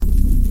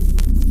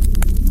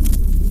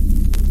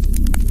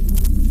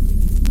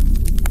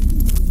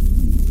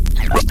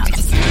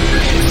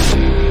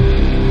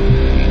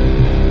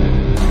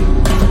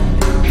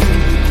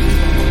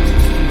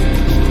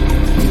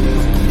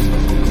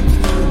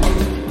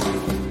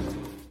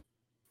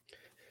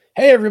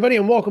Hey, everybody,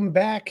 and welcome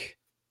back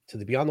to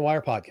the Beyond the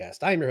Wire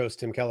podcast. I am your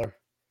host, Tim Keller,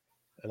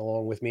 and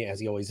along with me,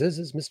 as he always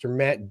is Mr.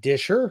 Matt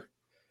Disher.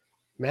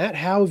 Matt,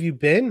 how have you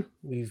been?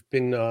 We've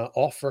been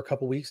off for a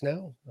couple weeks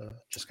now.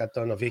 Just got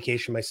done on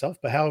vacation myself,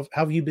 but how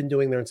have you been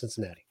doing there in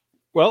Cincinnati?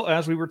 Well,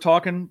 as we were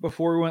talking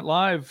before we went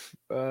live,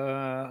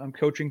 I'm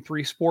coaching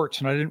 3 sports,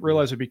 and I didn't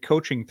realize I'd be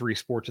coaching 3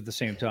 sports at the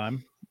same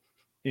time.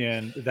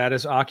 And that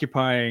is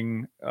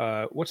occupying,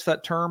 what's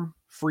that term?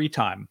 Free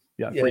time.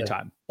 Yeah, free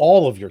time.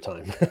 All of your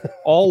time.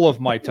 All of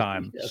my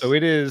time. Yes. So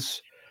it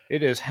is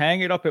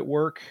hang it up at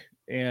work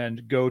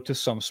and go to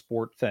some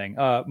sport thing.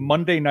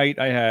 Monday night,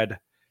 I had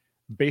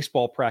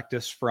baseball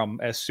practice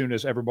from as soon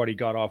as everybody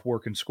got off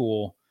work and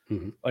school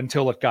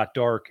until it got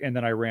dark. And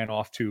then I ran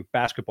off to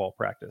basketball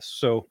practice.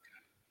 So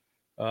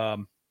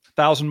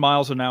 1,000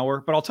 miles an hour.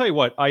 But I'll tell you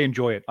what, I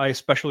enjoy it. I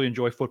especially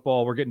enjoy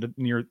football. We're getting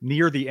to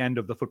near the end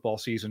of the football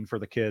season for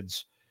the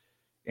kids.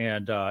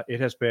 And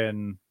it has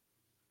been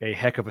a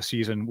heck of a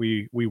season.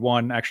 We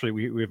won. Actually,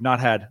 we have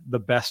not had the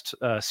best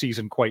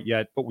season quite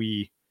yet, but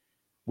we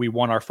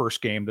won our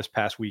first game this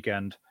past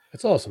weekend.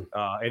 That's awesome.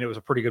 And it was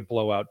a pretty good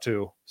blowout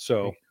too.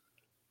 So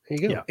there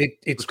you go. Yeah,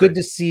 it's good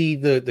to see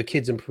the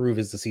kids improve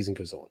as the season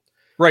goes on.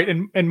 Right.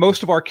 And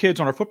most of our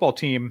kids on our football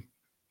team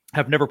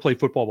have never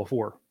played football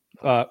before.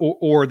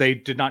 Or they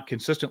did not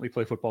consistently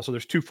play football. So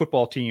there's 2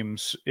 football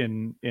teams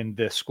in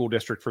this school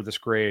district for this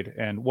grade.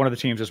 And one of the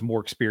teams is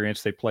more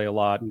experienced. They play a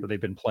lot, but they've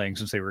been playing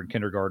since they were in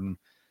kindergarten.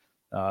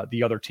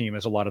 The other team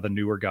is a lot of the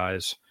newer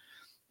guys.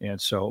 And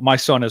so my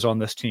son is on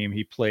this team.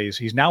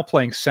 He's now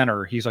playing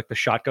center. He's like the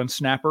shotgun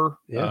snapper.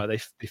 Yeah.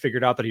 They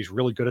figured out that he's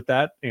really good at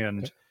that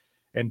and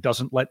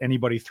doesn't let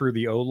anybody through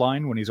the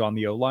O-line when he's on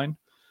the O-line.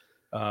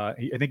 I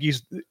think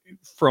he's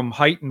from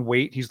height and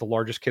weight. He's the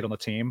largest kid on the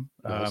team.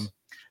 Nice.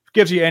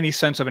 Gives you any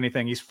sense of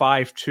anything. He's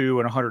 5'2"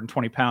 and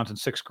 120 pounds in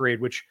 6th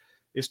grade, which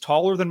is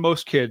taller than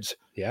most kids,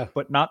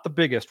 but not the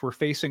biggest. We're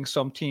facing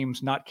some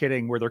teams, not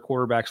kidding, where their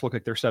quarterbacks look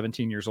like they're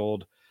 17 years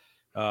old.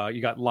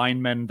 You got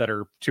linemen that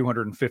are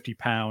 250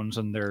 pounds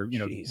and they're,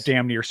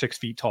 damn near 6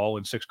 feet tall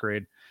in 6th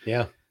grade.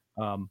 Yeah.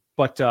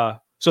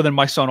 So then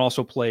my son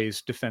also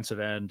plays defensive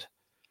end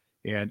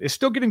and is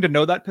still getting to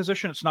know that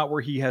position. It's not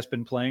where he has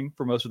been playing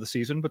for most of the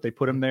season, but they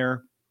put him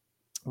there,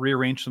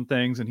 rearrange some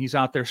things, and he's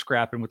out there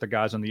scrapping with the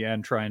guys on the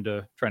end, trying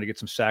to get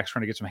some sacks,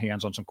 trying to get some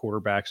hands on some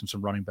quarterbacks and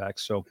some running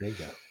backs. So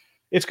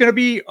it's going to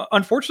be,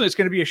 unfortunately, it's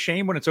going to be a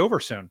shame when it's over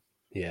soon.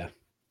 Yeah,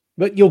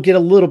 but you'll get a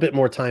little bit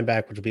more time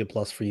back, which will be a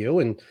plus for you.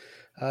 And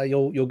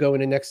you'll go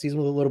into next season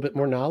with a little bit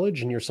more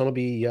knowledge, and your son will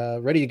be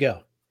ready to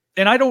go.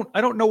 And I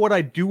don't know what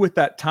I do with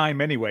that time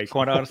anyway,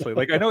 quite honestly.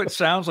 Like, I know it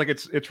sounds like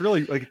it's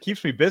really like it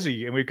keeps me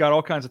busy and we've got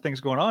all kinds of things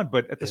going on,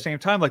 but at the same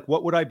time, like,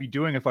 what would I be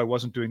doing if I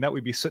wasn't doing that?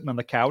 We'd be sitting on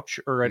the couch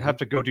or I'd have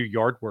to go do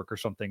yard work or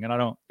something. And I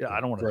don't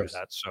want to do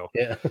that. So,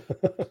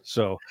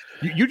 so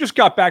you just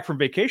got back from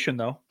vacation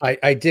though.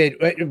 I did.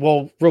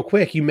 Well, real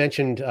quick, you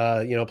mentioned,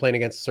 playing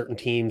against certain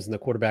teams and the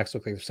quarterbacks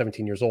look like they're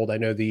 17 years old. I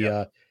know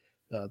the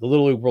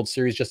Little League World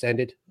Series just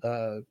ended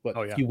a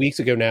few weeks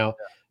ago now.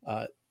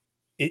 Yeah.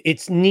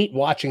 It's neat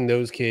watching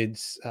those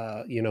kids,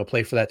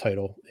 play for that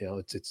title.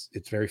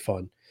 It's very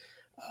fun.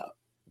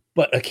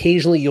 But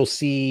occasionally you'll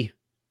see,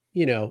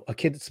 a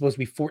kid that's supposed to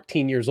be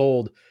 14 years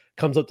old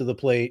comes up to the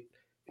plate.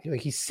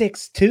 Like he's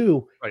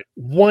 6'2",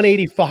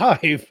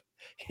 185. He's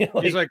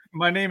like,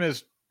 my name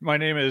is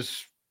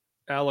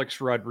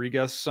Alex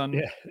Rodriguez,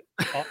 son.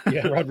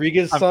 Yeah,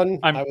 Rodriguez, son.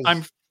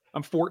 I'm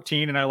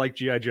 14 and I like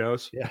G.I.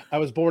 Joes. Yeah, I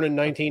was born in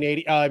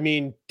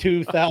 1980.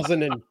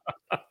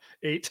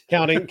 2008.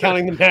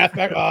 Counting the math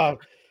back. I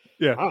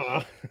don't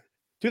know.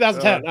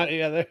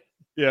 2010.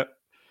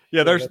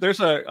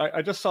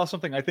 I just saw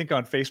something, I think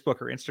on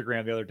Facebook or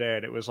Instagram the other day,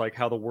 and it was like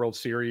how the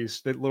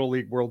Little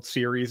League World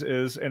Series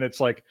is. And it's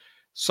like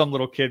some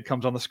little kid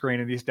comes on the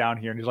screen and he's down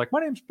here and he's like, my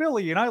name's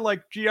Billy and I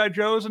like G.I.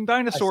 Joes and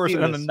dinosaurs.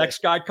 And then the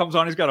next guy comes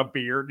on, he's got a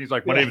beard and he's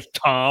like, my name's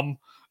Tom.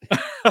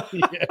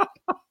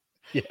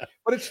 Yeah.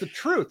 But it's the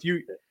truth.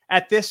 You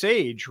at this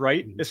age,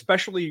 right?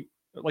 Especially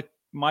like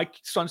my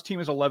son's team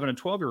is 11 and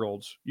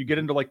 12-year-olds. You get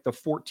into like the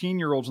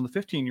 14-year-olds and the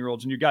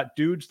 15-year-olds, and you got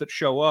dudes that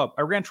show up.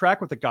 I ran track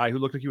with a guy who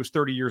looked like he was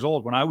 30 years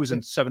old when I was in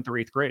 7th or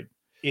 8th grade.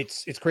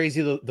 It's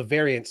crazy the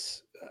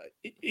variance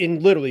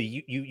in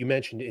literally you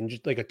mentioned in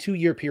just like a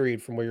 2-year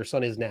period from where your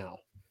son is now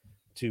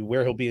to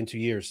where he'll be in 2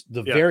 years.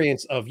 The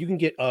variance of you can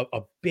get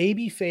a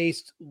baby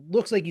faced,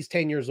 looks like he's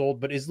 10 years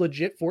old, but is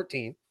legit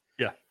 14.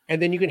 Yeah. And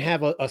then you can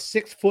have a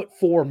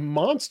 6'4"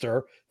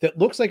 monster that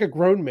looks like a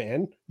grown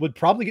man, would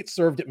probably get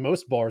served at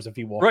most bars if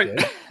he walked in.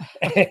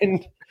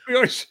 And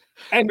he's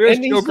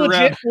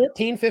legit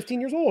 14, 15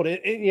 years old.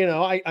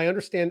 I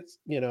understand,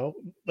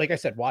 like I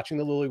said, watching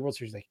the Little League World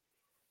Series, like,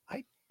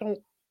 I don't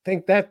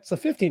think that's a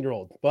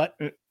 15-year-old, but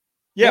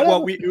yeah,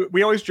 well,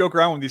 we always joke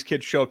around when these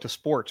kids show up to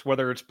sports,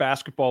 whether it's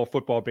basketball,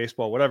 football,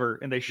 baseball, whatever,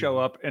 and they show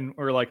up and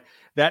we're like,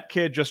 that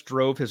kid just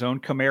drove his own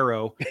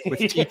Camaro with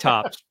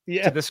T-tops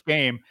to this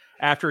game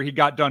after he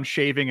got done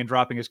shaving and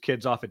dropping his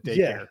kids off at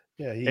daycare.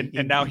 Yeah.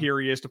 And now here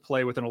he is to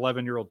play with an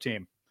 11-year-old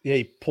team. Yeah,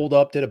 he pulled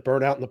up, did a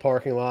burnout in the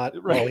parking lot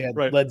while he had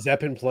Led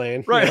Zeppelin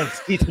playing. Right.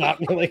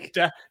 Like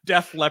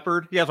Def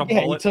Leppard. He has a He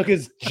mullet. took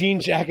his jean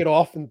jacket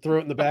off and threw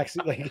it in the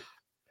backseat. Like,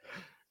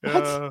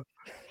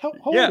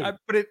 what?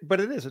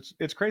 But it is.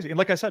 It's crazy. And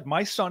like I said,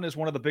 my son is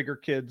one of the bigger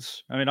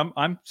kids. I mean,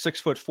 I'm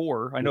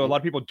 6'4". I know a lot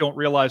of people don't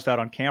realize that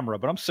on camera,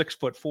 but I'm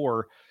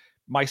 6'4".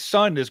 My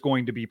son is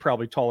going to be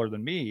probably taller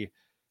than me,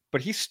 but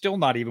he's still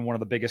not even one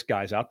of the biggest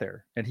guys out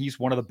there. And he's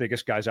one of the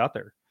biggest guys out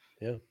there.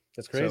 Yeah,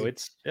 that's crazy. So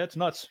it's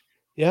nuts.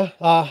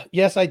 Yeah.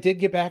 Yes, I did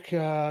get back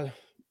on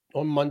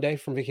Monday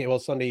from vacation. Well,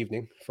 Sunday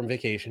evening from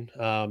vacation.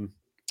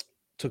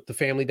 Took the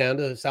family down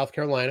to South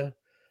Carolina.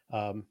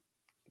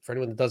 For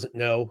anyone that doesn't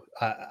know,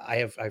 I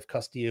have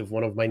custody of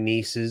one of my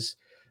nieces.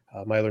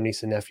 My other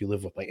niece and nephew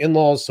live with my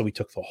in-laws, so we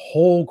took the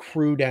whole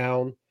crew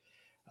down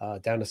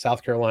to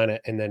South Carolina,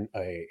 and then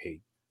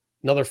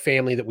another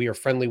family that we are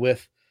friendly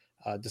with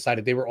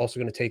decided they were also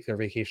going to take their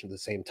vacation at the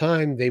same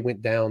time. They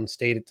went down,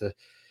 stayed at the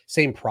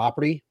same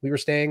property we were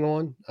staying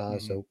on.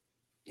 So,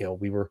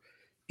 we were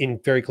in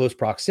very close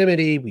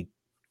proximity. We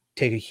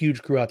take a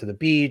huge crew out to the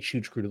beach,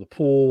 huge crew to the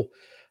pool.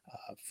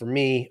 For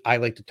me, I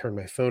like to turn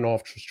my phone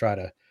off, just try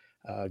to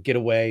get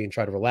away and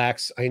try to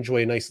relax. I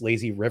enjoy a nice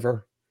lazy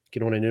river,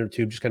 get on an inner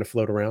tube, just kind of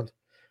float around.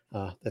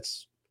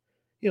 That's,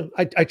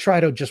 I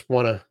try to just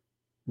want to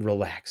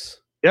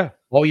relax. Yeah.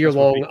 All year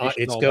long,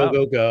 it's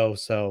go.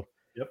 So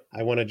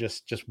I want to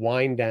just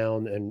wind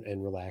down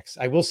and relax.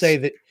 I will say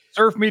that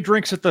serve me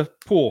drinks at the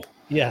pool.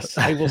 Yes.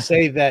 I will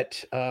say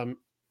that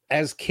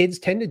as kids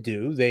tend to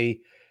do, they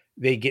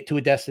get to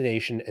a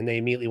destination and they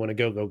immediately want to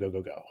go.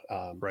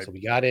 Right. So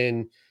we got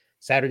in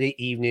Saturday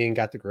evening,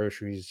 got the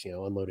groceries,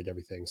 unloaded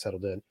everything,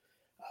 settled in.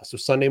 So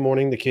Sunday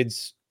morning, the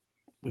kids,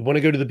 we want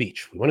to go to the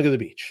beach.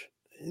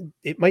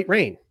 It might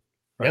rain.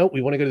 Right. No,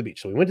 we want to go to the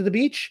beach. So we went to the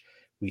beach,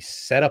 we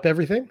set up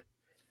everything,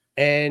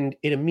 and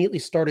it immediately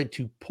started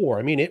to pour.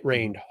 I mean, it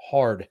rained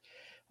hard.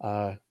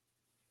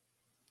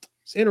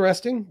 It's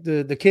interesting.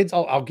 The kids,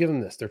 I'll give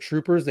them this. They're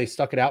troopers. They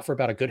stuck it out for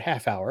about a good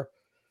half hour.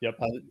 Yep.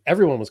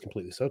 Everyone was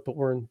completely soaked, but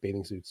we're in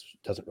bathing suits.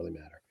 Doesn't really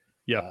matter.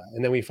 Yeah.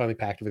 And then we finally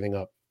packed everything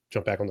up,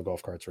 jumped back on the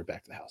golf carts, right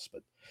back to the house.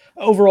 But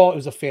overall, it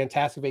was a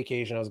fantastic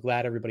vacation. I was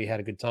glad everybody had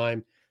a good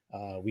time.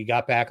 We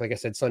got back, like I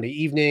said, Sunday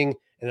evening.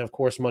 And then, of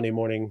course, Monday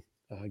morning,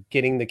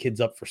 getting the kids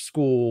up for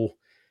school.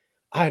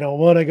 I don't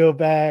want to go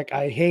back.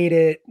 I hate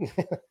it.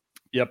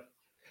 Yep.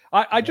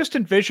 I just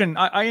envision,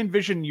 I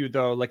envision you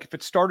though, like if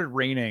it started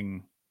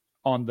raining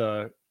on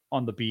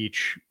the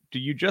beach, do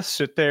you just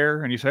sit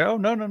there and you say, oh,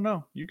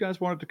 no, you guys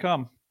wanted to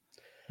come.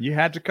 You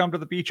had to come to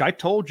the beach. I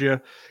told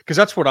you, because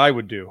that's what I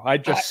would do.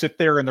 I'd just sit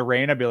there in the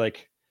rain. I'd be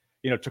like,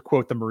 to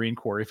quote the Marine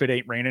Corps, if it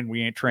ain't raining,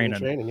 we ain't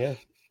training. Yeah.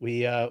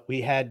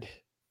 We had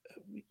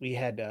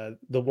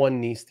the one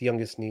niece, the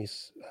youngest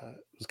niece,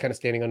 was kind of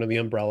standing under the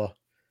umbrella.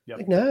 Yep.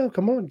 Like, no,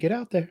 come on, get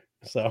out there.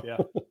 So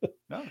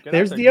no,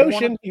 there's the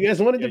ocean. You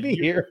guys wanted to be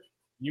here.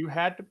 You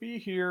had to be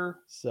here.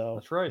 So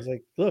that's right. I was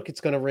like, look,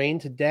 it's going to rain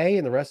today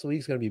and the rest of the week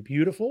is going to be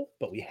beautiful,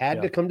 but we had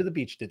to come to the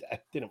beach today,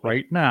 didn't we?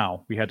 Right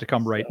now. We had to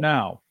come right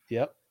now.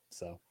 Yep.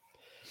 So,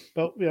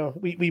 but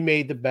we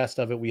made the best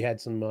of it. We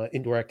had some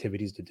indoor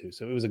activities to do.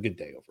 So it was a good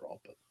day overall,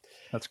 but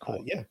that's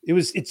cool.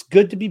 It's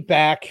good to be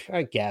back.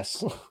 I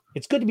guess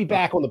it's good to be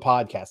back on the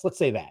podcast. Let's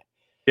say that.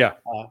 Yeah.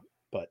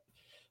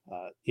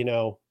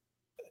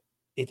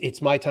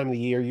 It's my time of the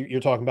year. You're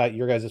talking about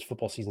your guys'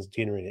 football season's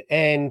getting to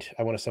end.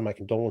 I want to send my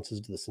condolences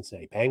to the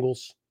Cincinnati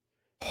Bengals.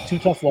 2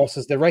 tough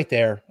losses. They're right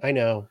there. I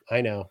know.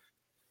 I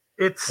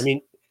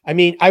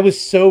mean, I was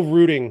so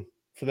rooting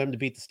for them to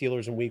beat the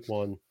Steelers in week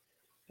 1.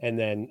 And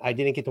then I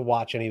didn't get to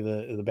watch any of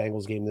the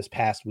Bengals game this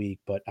past week,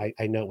 but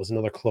I know it was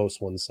another close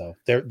one. So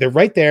they're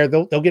right there.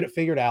 They'll get it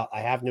figured out.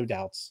 I have no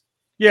doubts.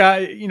 Yeah,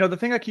 the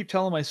thing I keep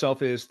telling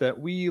myself is that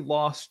we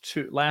lost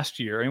to last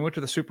year and went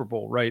to the Super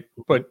Bowl, right?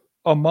 But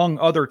among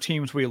other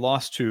teams we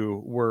lost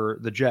to were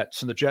the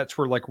Jets, and the Jets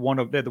were like one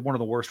of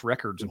the worst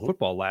records in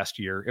football last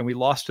year, and we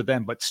lost to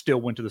them, but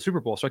still went to the Super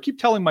Bowl. So I keep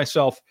telling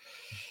myself,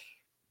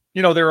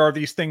 there are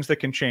these things that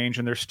can change,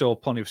 and there's still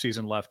plenty of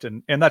season left,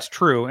 and that's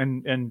true.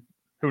 And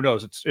who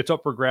knows? It's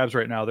up for grabs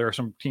right now. There are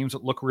some teams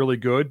that look really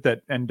good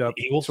that end up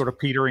sort of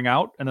petering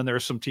out, and then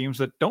there's some teams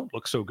that don't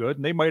look so good,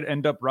 and they might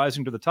end up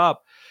rising to the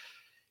top.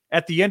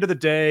 At the end of the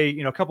day,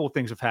 a couple of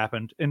things have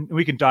happened, and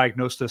we can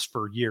diagnose this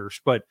for years,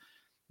 but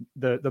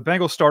the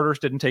Bengals starters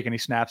didn't take any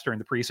snaps during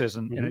the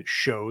preseason, and it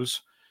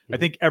shows. I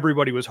think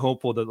everybody was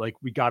hopeful that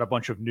we got a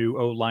bunch of new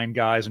O-line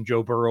guys and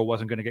Joe Burrow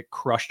wasn't going to get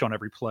crushed on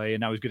every play, and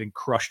now he's getting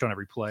crushed on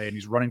every play, and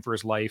he's running for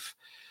his life.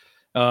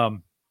 I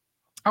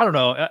don't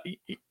know.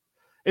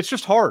 It's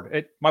just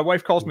hard. My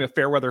wife calls me a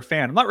fair weather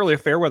fan. I'm not really a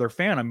fair weather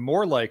fan. I'm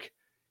more like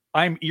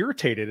I'm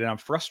irritated and I'm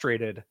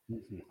frustrated.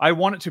 I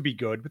want it to be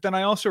good, but then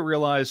I also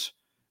realize,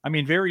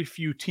 very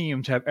few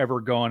teams have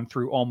ever gone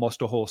through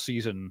almost a whole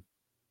season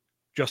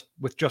just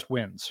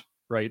wins,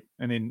 right?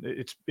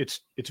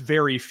 It's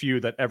very few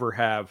that ever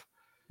have.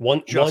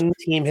 One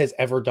team has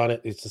ever done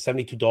it. It's the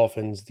 72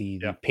 Dolphins,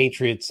 the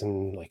Patriots,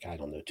 and I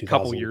don't know, 2010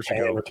 couple years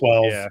ago or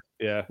 12.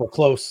 Yeah, we're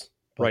close,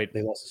 right?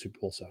 They lost the Super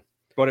Bowl, so.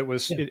 But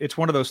it's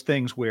one of those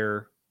things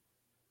where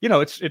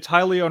it's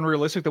highly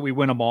unrealistic that we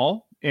win them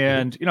all.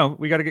 And,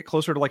 we got to get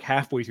closer to like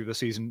halfway through the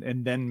season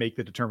and then make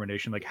the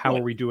determination, like, how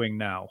are we doing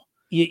now?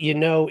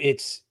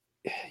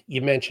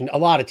 You mentioned a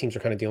lot of teams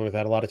are kind of dealing with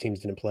that. A lot of teams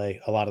didn't play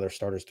a lot of their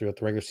starters throughout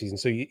the regular season.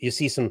 So you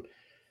see some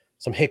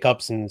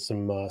hiccups and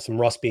some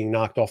rust being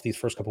knocked off these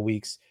first couple of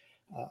weeks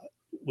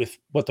with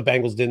what the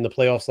Bengals did in the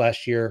playoffs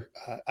last year.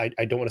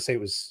 I don't want to say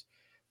it was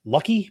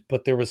lucky,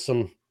 but there was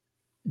some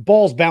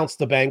balls bounced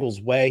the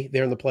Bengals' way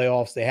there in the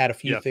playoffs. They had a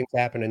few things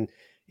happen, and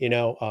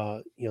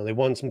they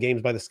won some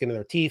games by the skin of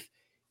their teeth.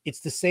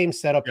 It's the same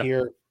setup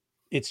here.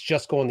 It's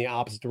just going the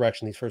opposite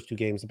direction these first two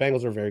games. The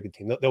Bengals are a very good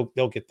team.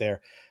 They'll get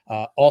there.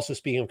 Also,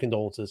 speaking of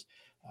condolences,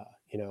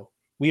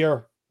 we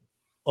are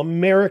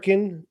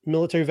American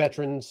military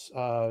veterans.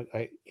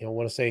 I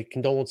want to say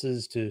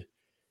condolences to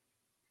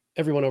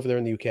everyone over there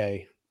in the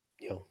UK.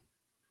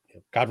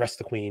 God rest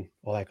the Queen,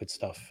 all that good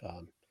stuff.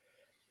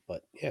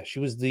 But yeah, she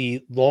was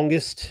the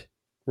longest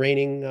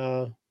reigning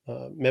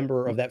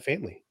member of that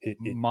family.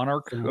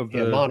 Monarch of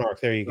the monarch.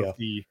 There you go.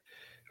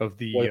 Of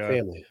the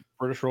family.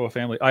 British royal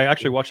family. I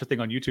actually watched a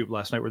thing on YouTube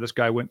last night where this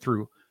guy went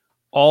through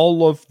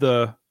all of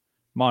the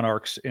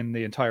monarchs in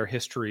the entire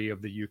history of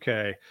the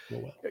UK,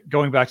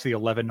 going back to the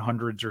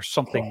 1100s or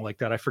something like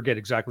that. I forget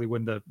exactly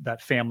when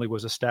that family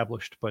was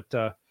established, but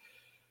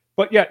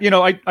yeah,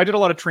 I did a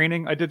lot of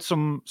training. I did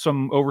some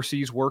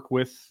overseas work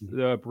with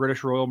the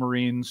British Royal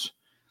Marines.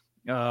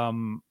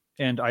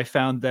 And I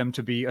found them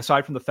to be,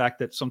 aside from the fact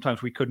that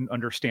sometimes we couldn't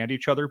understand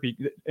each other,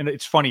 and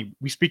it's funny,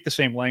 we speak the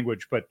same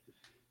language, but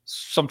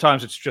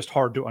sometimes it's just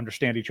hard to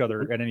understand each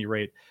other at any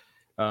rate.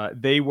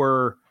 They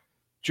were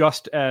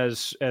just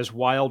as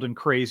wild and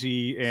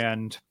crazy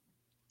and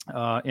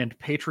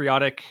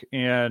patriotic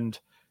and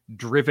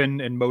driven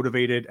and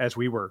motivated as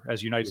we were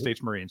as United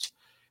States Marines.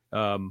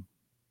 But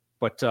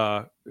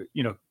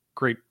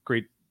great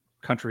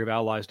country of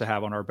allies to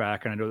have on our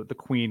back. And I know that the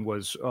Queen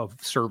was of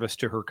service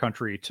to her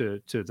country,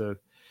 to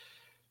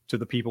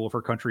the people of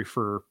her country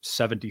for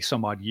 70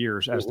 some odd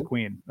years as the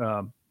Queen.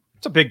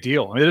 It's a big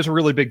deal. I mean, it is a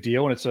really big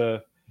deal.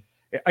 And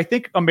I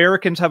think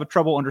Americans have a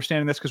trouble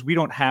understanding this because we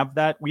don't have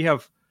that. We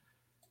have,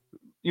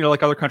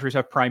 like other countries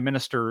have prime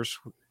ministers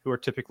who are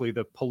typically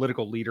the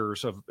political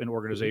leaders of an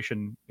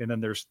organization. And then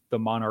there's the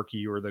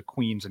monarchy or the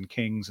queens and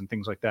kings and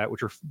things like that,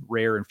 which are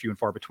rare and few and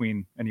far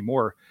between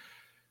anymore.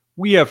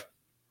 We have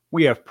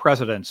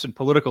presidents and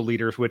political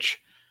leaders,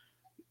 which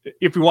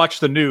if we watch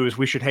the news,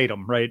 we should hate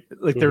them, right?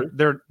 Like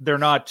they're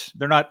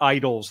not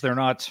idols. They're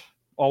not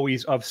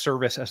always of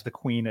service as the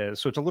Queen is.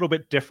 So it's a little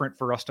bit different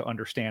for us to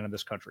understand in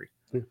this country.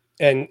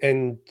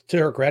 And to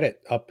her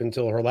credit, up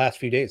until her last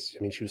few days,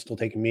 I mean, she was still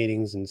taking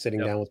meetings and sitting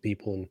down with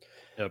people,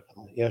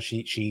 and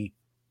she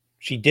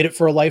did it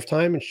for a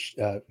lifetime, and she,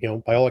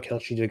 by all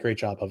accounts, she did a great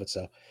job of it.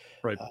 So,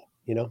 right,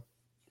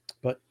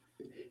 but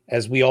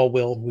as we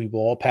will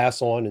all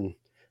pass on, and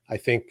I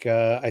think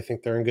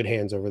they're in good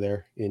hands over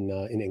there in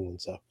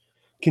England. So,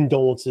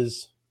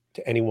 condolences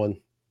to anyone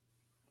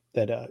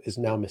that is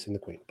now missing the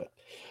Queen. But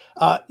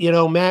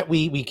Matt,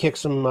 we kicked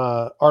some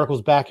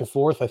articles back and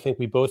forth. I think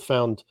we both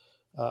found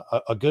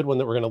a good one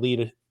that we're going to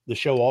lead the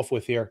show off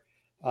with here.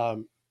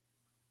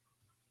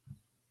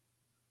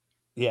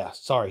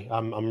 Sorry,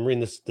 I'm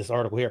reading this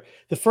article here.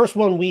 The first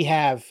one we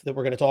have that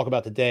we're going to talk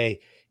about today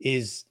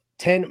is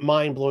 10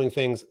 mind-blowing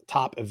things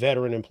top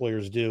veteran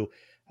employers do.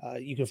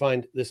 You can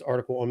find this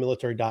article on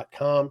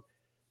military.com.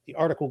 The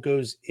article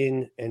goes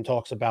in and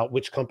talks about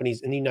which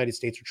companies in the United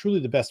States are truly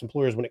the best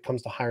employers when it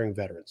comes to hiring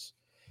veterans.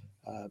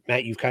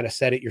 Matt, you've kind of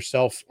said it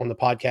yourself on the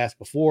podcast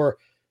before.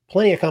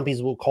 Plenty of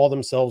companies will call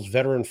themselves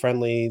veteran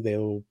friendly.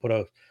 They'll put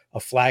a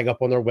flag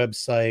up on their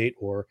website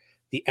or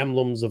the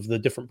emblems of the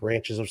different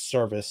branches of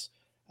service.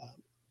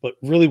 But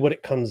really what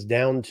it comes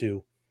down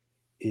to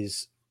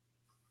is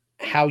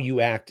how you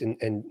act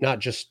and not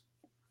just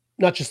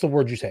the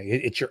words you say.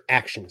 It's your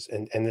actions.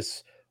 And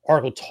this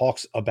article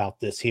talks about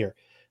this here.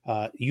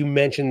 You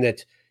mentioned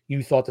that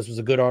you thought this was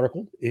a good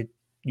article.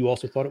 You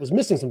also thought it was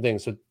missing some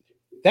things. So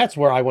that's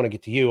where I want to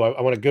get to you.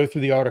 I want to go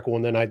through the article,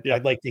 and then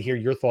I'd like to hear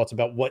your thoughts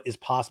about what is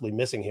possibly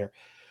missing here.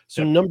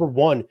 So number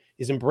one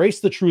is embrace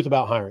the truth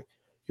about hiring.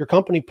 Your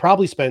company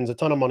probably spends a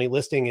ton of money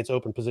listing its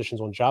open positions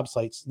on job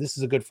sites. This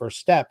is a good first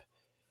step,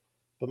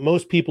 but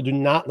most people do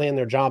not land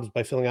their jobs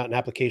by filling out an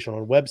application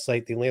on a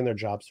website. They land their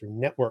jobs through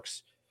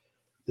networks.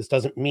 This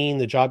doesn't mean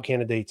the job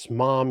candidate's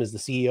mom is the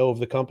CEO of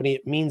the company.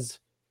 It means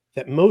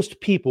that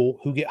most people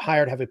who get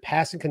hired have a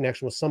passing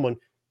connection with someone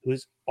who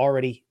is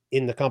already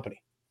in the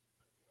company.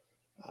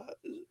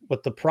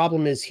 But the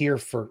problem is here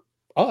for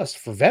us,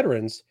 for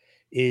veterans,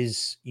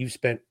 is you've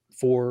spent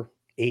 4,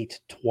 8,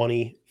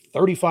 20,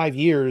 35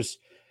 years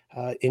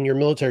in your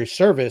military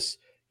service.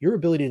 Your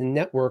ability to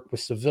network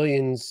with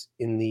civilians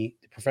in the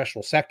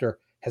professional sector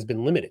has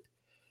been limited.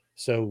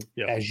 So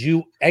as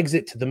you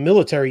exit to the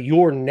military,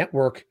 your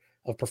network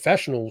of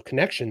professional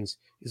connections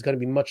is going to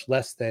be much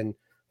less than,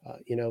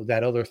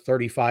 that other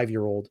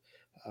 35-year-old,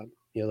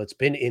 that's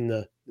been in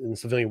the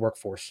civilian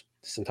workforce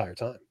this entire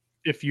time.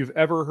 If you've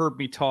ever heard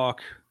me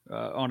talk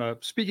on a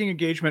speaking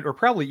engagement, or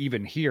probably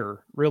even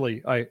here,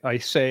 really, I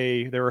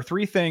say there are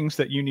 3 things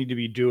that you need to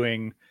be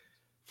doing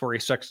for a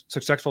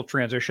successful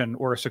transition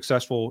or a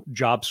successful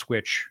job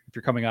switch if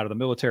you're coming out of the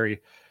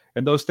military.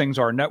 And those things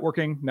are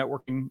networking,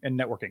 and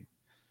networking.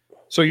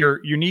 So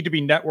you need to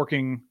be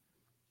networking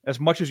as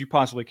much as you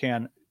possibly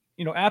can.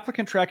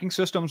 Applicant tracking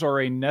systems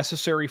are a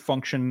necessary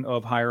function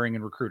of hiring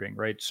and recruiting,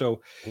 right?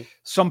 So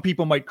some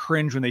people might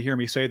cringe when they hear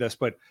me say this,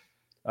 but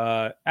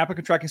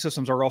applicant tracking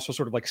systems are also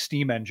sort of like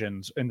steam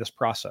engines in this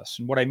process.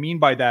 And what I mean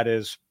by that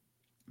is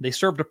they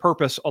served a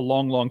purpose a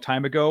long, long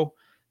time ago.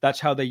 That's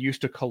how they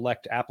used to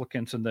collect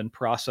applicants and then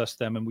process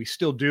them. And we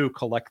still do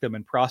collect them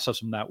and process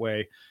them that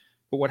way.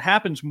 But what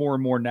happens more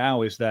and more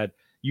now is that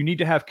you need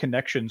to have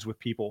connections with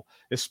people,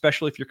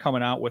 especially if you're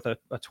coming out with a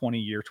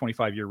 20-year,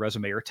 25-year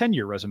resume or a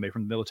 10-year resume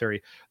from the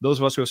military. Those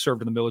of us who have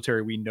served in the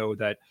military, we know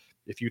that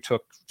if you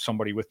took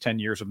somebody with 10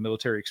 years of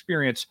military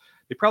experience,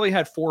 they probably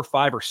had 4,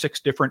 5, or 6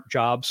 different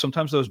jobs.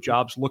 Sometimes those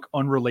jobs look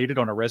unrelated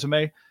on a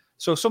resume.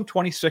 So some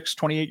 26,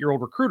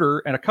 28-year-old recruiter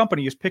and a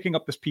company is picking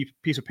up this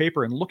piece of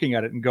paper and looking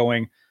at it and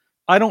going,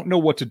 I don't know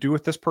what to do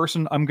with this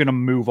person. I'm going to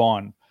move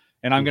on.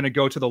 And I'm going to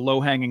go to the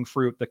low-hanging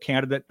fruit, the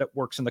candidate that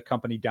works in the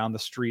company down the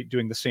street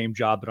doing the same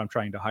job that I'm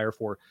trying to hire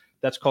for.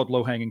 That's called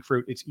low-hanging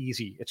fruit. It's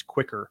easy. It's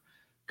quicker.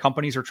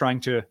 Companies are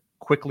trying to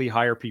quickly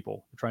hire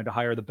people. They're trying to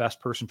hire the best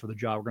person for the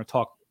job. We're going to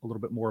talk a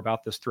little bit more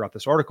about this throughout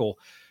this article.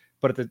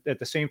 But at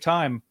the same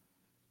time,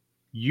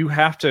 you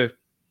have to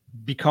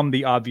become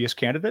the obvious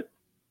candidate,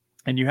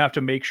 and you have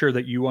to make sure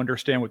that you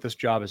understand what this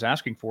job is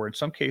asking for. In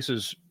some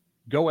cases,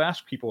 go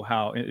ask people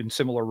how, in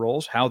similar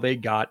roles, how they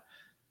got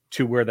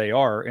to where they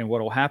are. And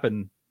what will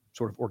happen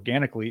sort of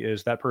organically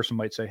is that person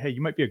might say, hey,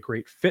 you might be a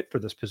great fit for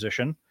this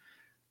position.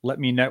 Let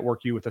me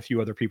network you with a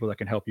few other people that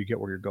can help you get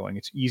where you're going.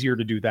 It's easier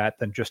to do that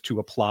than just to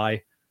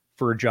apply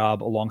for a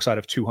job alongside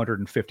of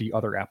 250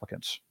 other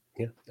applicants.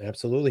 Yeah,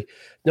 absolutely.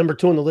 Number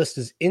 2 on the list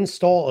is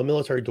install a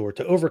military door.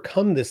 To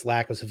overcome this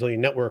lack of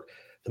civilian network,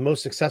 the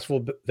most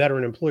successful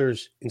veteran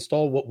employers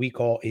install what we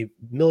call a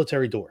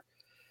military door.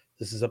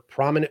 This is a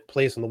prominent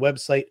place on the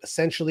website.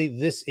 Essentially,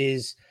 this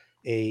is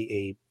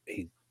a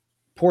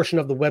portion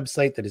of the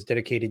website that is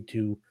dedicated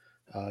to,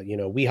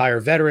 we hire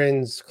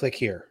veterans, click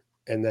here.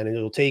 And then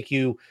it'll take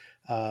you,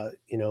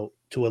 to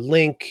a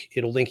link.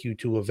 It'll link you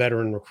to a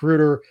veteran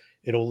recruiter.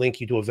 It'll link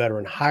you to a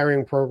veteran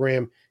hiring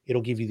program.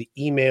 It'll give you the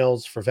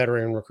emails for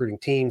veteran recruiting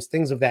teams,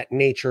 things of that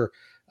nature.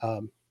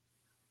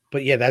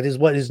 But yeah, that is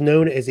what is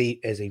known as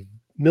a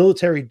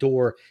military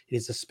door. It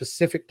is a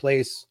specific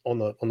place on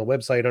the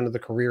website under the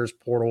careers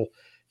portal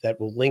that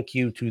will link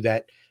you to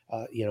that,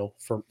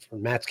 for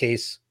Matt's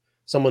case,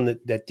 someone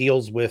that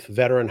deals with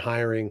veteran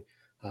hiring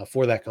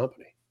for that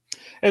company.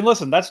 And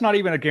listen, that's not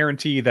even a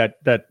guarantee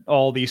that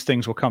all these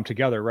things will come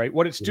together, right?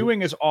 What it's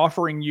doing is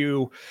offering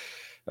you,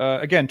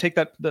 again, take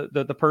that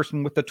the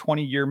person with the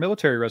 20-year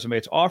military resume.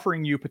 It's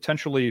offering you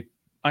potentially,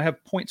 I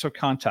have points of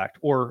contact,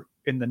 or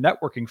in the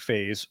networking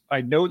phase,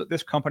 I know that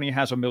this company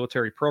has a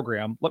military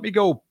program. Let me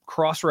go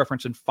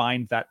cross-reference and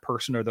find that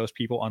person or those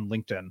people on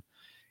LinkedIn.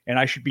 And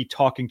I should be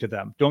talking to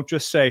them. Don't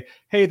just say,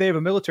 hey, they have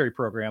a military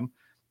program.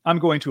 I'm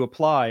going to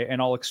apply,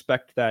 and I'll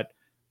expect that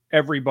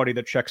everybody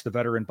that checks the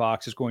veteran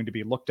box is going to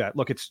be looked at.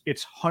 Look,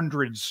 it's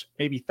hundreds,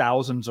 maybe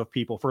thousands of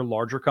people. For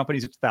larger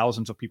companies, it's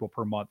thousands of people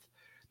per month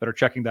that are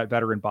checking that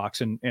veteran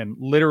box. And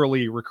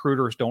literally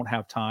recruiters don't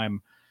have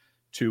time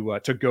to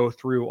go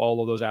through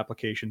all of those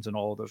applications and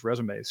all of those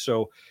resumes.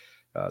 So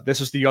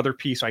this is the other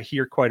piece I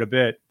hear quite a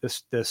bit.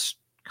 This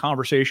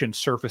conversation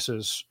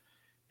surfaces,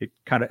 it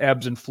kind of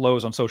ebbs and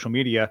flows on social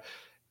media.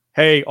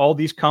 Hey, all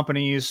these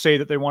companies say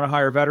that they want to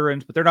hire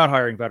veterans, but they're not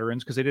hiring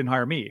veterans because they didn't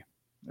hire me.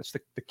 That's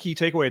the key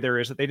takeaway there,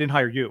 is that they didn't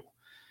hire you.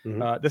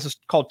 Mm-hmm. This is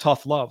called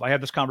tough love. I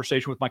have this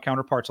conversation with my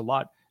counterparts a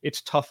lot.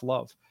 It's tough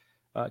love.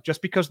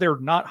 Just because they're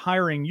not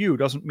hiring you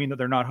doesn't mean that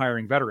they're not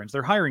hiring veterans.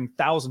 They're hiring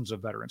thousands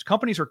of veterans.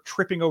 Companies are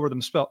tripping over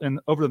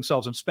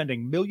themselves and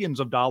spending millions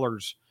of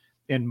dollars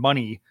in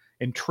money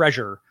and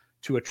treasure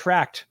to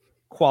attract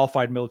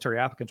qualified military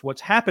applicants.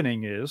 What's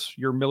happening is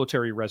your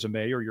military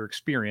resume or your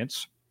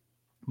experience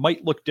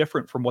might look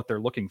different from what they're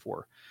looking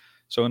for.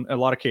 So in a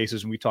lot of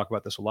cases, and we talk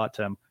about this a lot,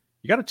 Tim,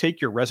 you got to take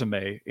your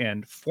resume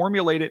and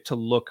formulate it to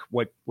look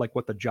what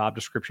the job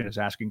description is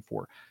asking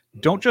for.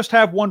 Don't just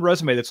have one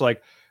resume that's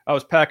like, I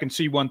was packing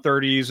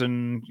C-130s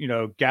and,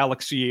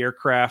 Galaxy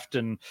aircraft,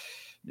 and,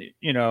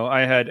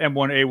 I had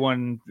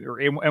M1A1 or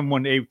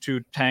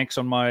M1A2 tanks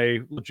on my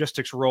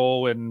logistics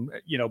role, and,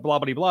 blah,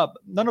 blah, blah.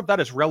 None of that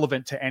is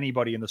relevant to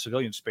anybody in the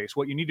civilian space.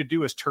 What you need to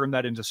do is turn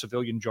that into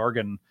civilian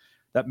jargon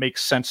that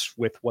makes sense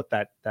with what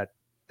that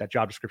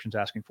job description is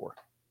asking for.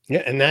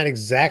 Yeah. And that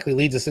exactly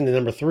leads us into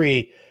number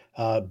 3,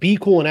 be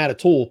cool and add a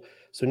tool.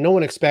 So no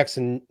one expects,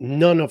 and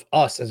none of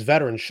us as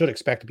veterans should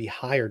expect, to be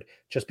hired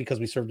just because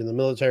we served in the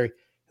military.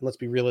 And let's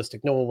be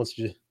realistic. No one wants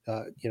to,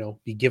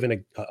 be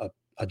given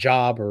a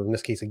job, or in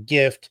this case, a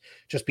gift,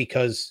 just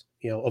because,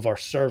 of our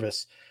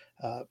service.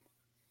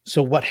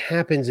 So what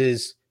happens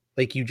is,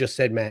 like you just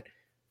said, Matt,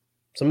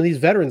 some of these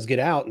veterans get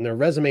out and their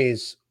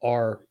resumes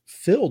are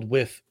filled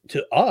with,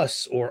 to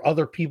us or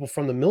other people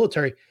from the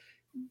military,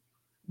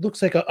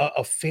 looks like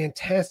a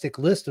fantastic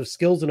list of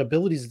skills and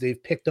abilities that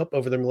they've picked up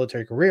over their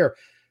military career.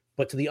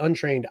 But to the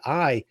untrained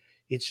eye,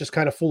 it's just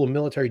kind of full of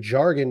military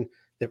jargon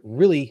that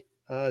really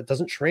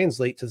doesn't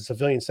translate to the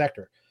civilian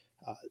sector.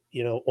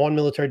 On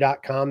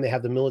military.com, they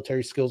have the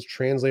military skills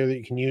translator that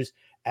you can use,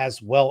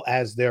 as well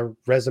as their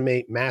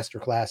resume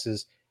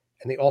masterclasses.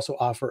 And they also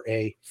offer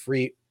a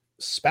free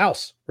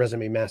spouse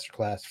resume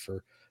masterclass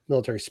for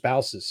military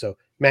spouses. So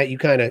Matt, you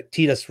kind of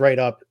teed us right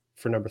up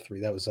for number 3.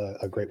 That was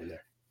a great one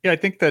there. Yeah, I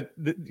think that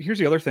here's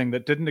the other thing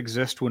that didn't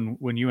exist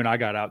when you and I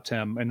got out,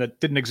 Tim, and that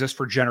didn't exist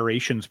for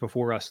generations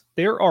before us.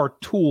 There are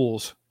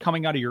tools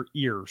coming out of your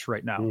ears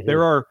right now. Mm-hmm.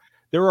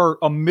 There are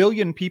a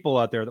million people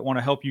out there that want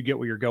to help you get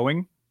where you're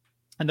going.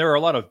 And there are a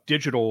lot of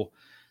digital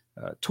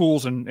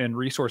tools and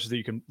resources that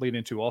you can lean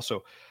into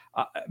also.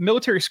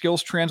 Military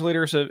skills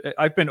translators,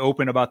 I've been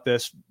open about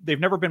this. They've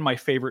never been my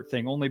favorite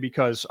thing, only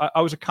because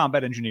I was a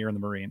combat engineer in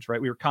the Marines,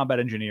 right? We were combat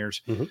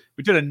engineers. Mm-hmm.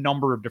 We did a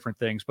number of different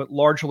things, but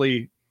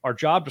largely our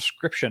job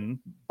description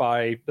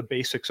by the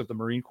basics of the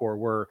Marine Corps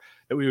were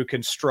that we would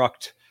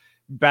construct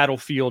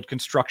battlefield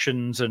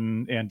constructions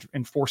and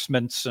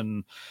enforcements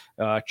and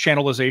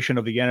channelization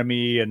of the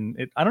enemy.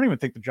 And I don't even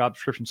think the job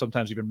description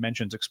sometimes even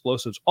mentions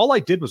explosives. All I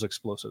did was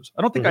explosives.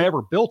 I don't think I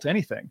ever built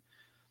anything.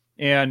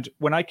 And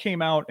when I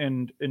came out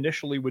and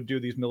initially would do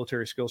these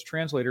military skills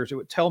translators, it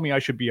would tell me I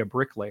should be a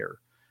bricklayer,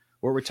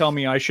 or it would tell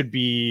me I should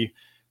be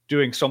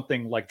doing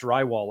something like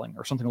drywalling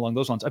or something along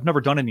those lines. I've never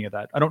done any of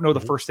that. I don't know the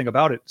first thing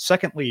about it.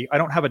 Secondly, I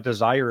don't have a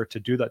desire to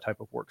do that type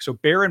of work. So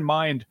bear in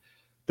mind,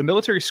 the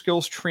military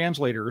skills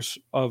translators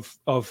of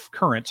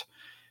current,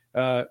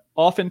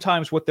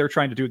 oftentimes what they're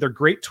trying to do, they're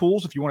great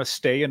tools if you want to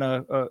stay in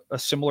a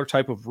similar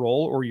type of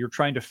role, or you're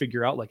trying to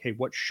figure out like, hey,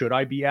 what should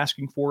I be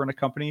asking for in a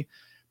company?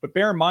 But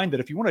bear in mind that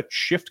if you want to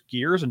shift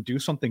gears and do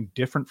something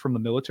different from the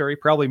military,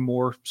 probably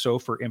more so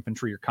for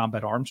infantry or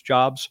combat arms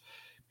jobs,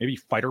 maybe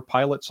fighter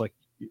pilots, like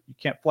you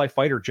can't fly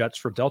fighter jets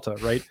for Delta,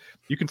 right?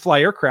 You can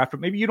fly aircraft, but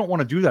maybe you don't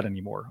want to do that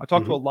anymore. I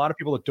talked to a lot of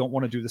people that don't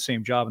want to do the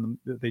same job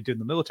that they did in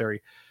the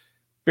military.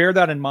 Bear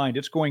that in mind.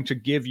 It's going to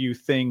give you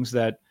things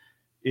that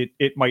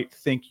it might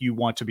think you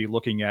want to be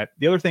looking at.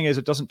 The other thing is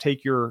it doesn't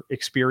take your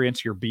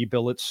experience, your B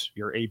billets,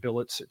 your A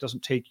billets. It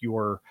doesn't take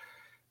your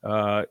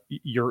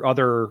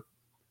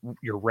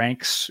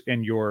ranks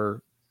and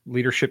your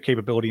leadership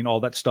capability and all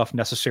that stuff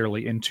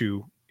necessarily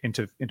into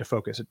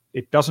focus.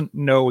 It doesn't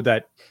know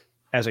that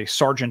as a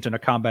sergeant in a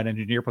combat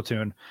engineer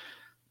platoon,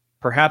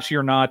 perhaps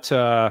you're not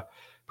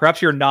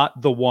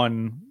the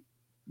one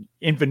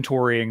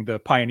inventorying the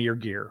Pioneer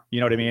gear.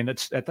 You know what I mean?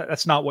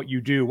 That's not what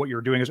you do. What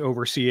you're doing is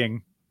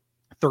overseeing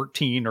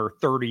 13 or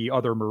 30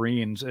 other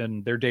Marines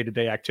and their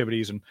day-to-day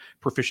activities and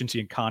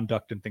proficiency and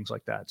conduct and things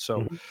like that.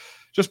 So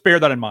just bear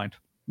that in mind.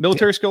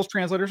 Military skills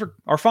translators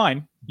are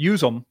fine.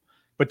 Use them,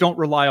 but don't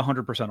rely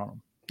 100% on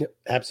them. Yep,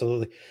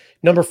 absolutely.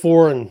 Number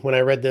 4, and when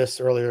I read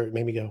this earlier, it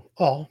made me go,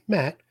 oh,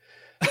 Matt.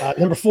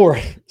 Number 4,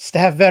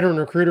 staff veteran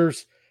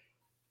recruiters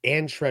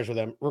and treasure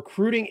them.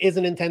 Recruiting is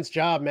an intense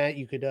job, Matt.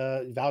 You could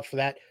vouch for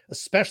that,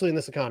 especially in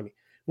this economy.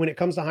 When it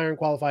comes to hiring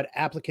qualified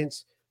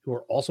applicants who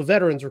are also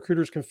veterans,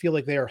 recruiters can feel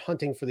like they are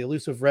hunting for the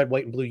elusive red,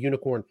 white, and blue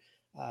unicorn.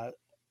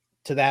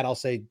 To that, I'll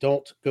say,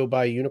 don't go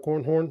buy a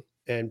unicorn horn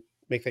and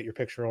make that your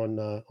picture on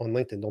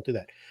LinkedIn. Don't do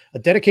that. A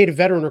dedicated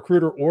veteran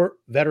recruiter or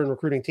veteran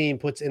recruiting team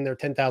puts in their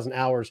 10,000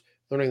 hours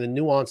learning the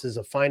nuances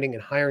of finding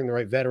and hiring the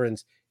right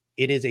veterans.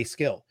 It is a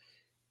skill.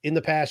 In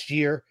the past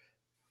year,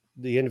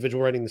 the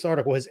individual writing this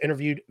article has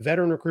interviewed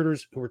veteran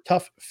recruiters who were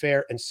tough,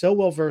 fair, and so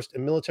well-versed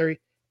in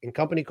military and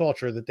company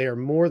culture that they are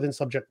more than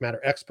subject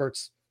matter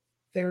experts.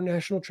 They are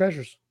national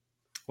treasures.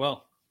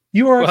 Well,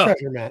 you are a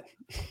treasure, Matt.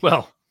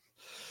 Well,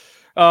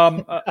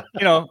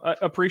 I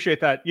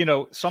appreciate that.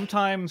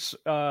 Sometimes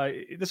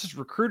this is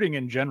recruiting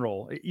in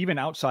general, even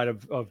outside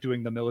of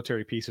doing the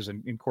military pieces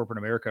in corporate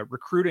America.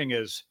 Recruiting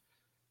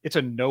it's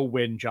a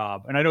no-win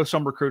job. And I know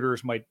some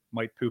recruiters might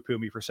poo-poo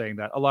me for saying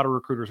that. A lot of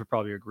recruiters would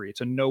probably agree.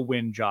 It's a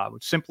no-win job,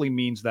 which simply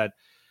means that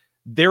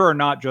there are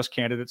not just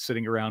candidates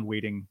sitting around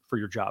waiting for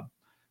your job,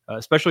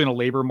 especially in a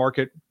labor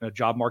market, a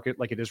job market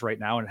like it is right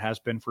now, and it has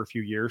been for a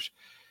few years.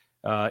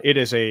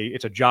 It's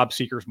a job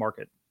seekers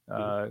market.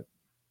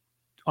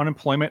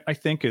 Unemployment, I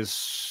think,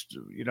 is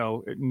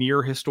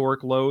near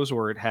historic lows,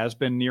 or it has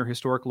been near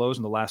historic lows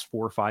in the last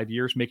 4 or 5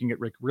 years, making it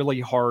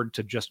really hard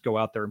to just go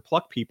out there and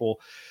pluck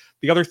people.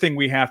 The other thing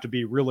we have to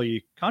be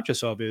really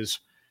conscious of is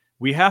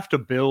we have to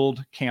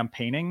build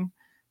campaigning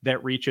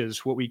that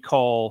reaches what we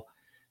call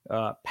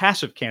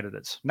passive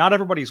candidates. Not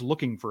everybody's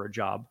looking for a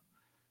job.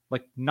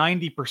 Like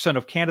 90%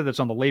 of candidates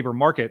on the labor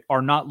market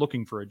are not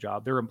looking for a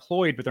job. They're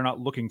employed, but they're not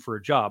looking for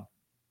a job.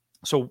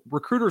 So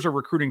recruiters are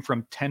recruiting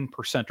from 10%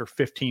 or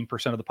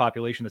 15% of the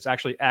population that's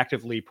actually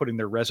actively putting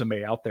their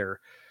resume out there.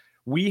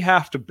 We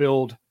have to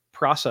build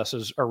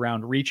processes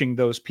around reaching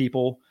those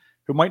people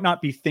who might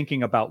not be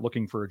thinking about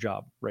looking for a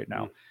job right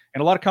now.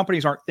 And a lot of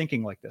companies aren't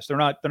thinking like this. They're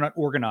not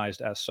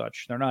organized as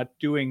such. They're not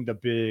doing the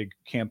big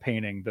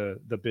campaigning,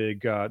 the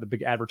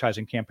big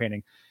advertising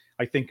campaigning.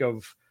 I think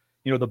of,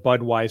 the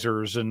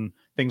Budweisers and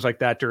things like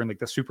that during like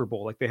the Super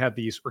Bowl. Like they have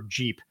these, or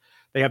Jeep,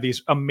 they have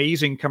these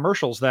amazing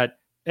commercials that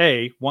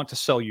A, want to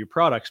sell you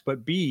products,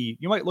 but B,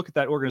 you might look at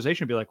that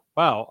organization and be like,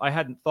 wow, I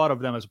hadn't thought of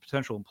them as a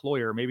potential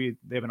employer. Maybe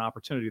they have an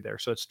opportunity there.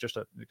 So it's just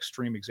an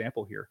extreme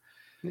example here.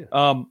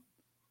 Yeah.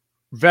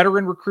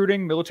 Veteran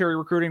recruiting, military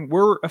recruiting,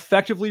 we're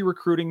effectively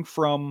recruiting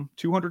from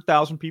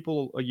 200,000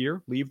 people a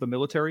year leave the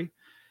military.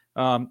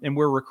 And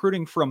we're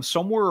recruiting from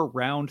somewhere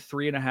around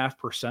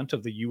 3.5%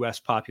 of the U.S.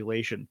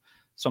 population.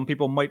 Some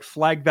people might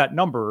flag that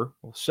number.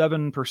 Well,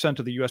 7%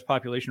 of the U.S.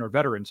 population are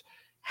veterans.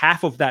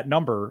 Half of that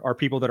number are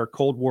people that are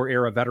Cold War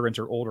era veterans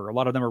or older. A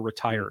lot of them are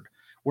retired.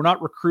 We're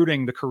not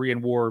recruiting the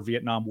Korean War,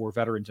 Vietnam War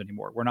veterans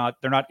anymore.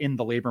 They're not in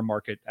the labor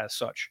market as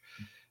such.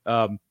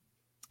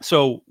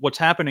 So what's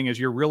happening is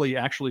you're really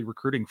actually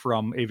recruiting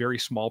from a very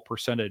small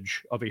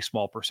percentage of a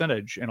small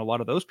percentage. And a lot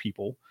of those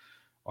people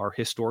are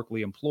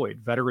historically employed.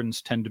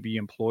 Veterans tend to be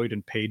employed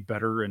and paid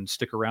better and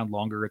stick around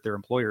longer at their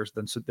employers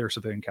than their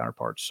civilian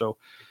counterparts. So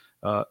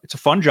it's a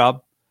fun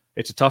job.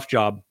 It's a tough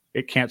job.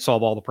 It can't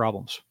solve all the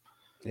problems.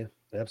 Yeah,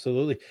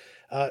 absolutely.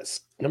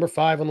 Number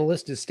 5 on the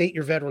list is state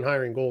your veteran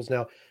hiring goals.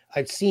 Now,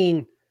 I've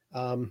seen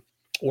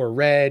or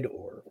read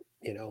or,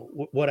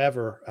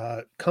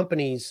 whatever,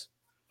 companies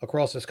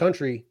across this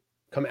country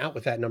come out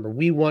with that number.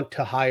 We want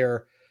to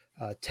hire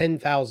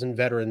 10,000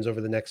 veterans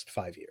over the next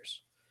 5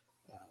 years.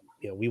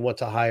 We want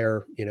to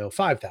hire,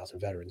 5,000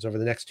 veterans over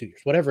the next 2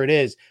 years, whatever it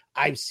is.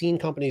 I've seen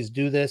companies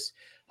do this,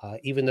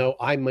 even though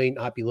I might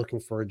not be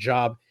looking for a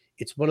job.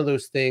 It's one of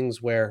those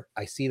things where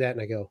I see that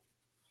and I go,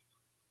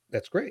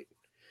 that's great.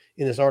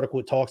 In this article,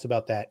 it talks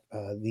about that.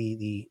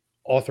 The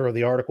author of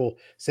the article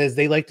says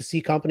they like to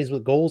see companies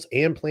with goals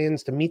and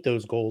plans to meet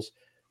those goals.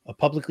 A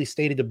publicly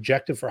stated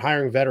objective for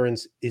hiring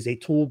veterans is a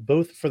tool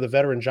both for the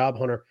veteran job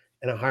hunter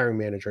and a hiring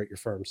manager at your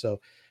firm. So,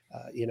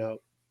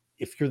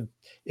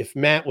 if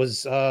Matt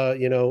was,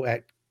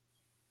 at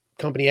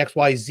company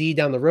XYZ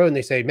down the road and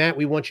they say, Matt,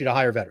 we want you to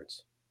hire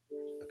veterans.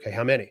 Okay.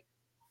 How many?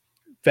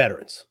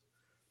 Veterans.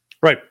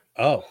 Right.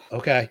 Oh,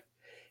 okay.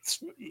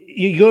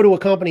 You go to a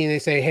company and they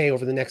say, hey,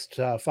 over the next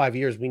 5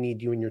 years, we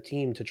need you and your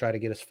team to try to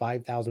get us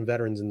 5,000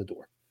 veterans in the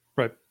door.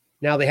 Right.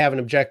 Now they have an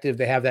objective.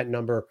 They have that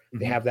number.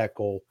 They have that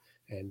goal.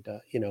 And,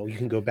 you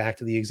can go back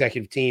to the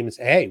executive team and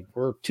say, hey,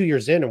 we're 2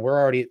 years in and we're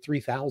already at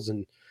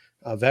 3,000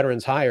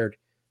 veterans hired.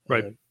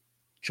 Right.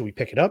 Should we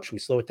pick it up? Should we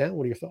slow it down?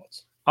 What are your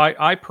thoughts?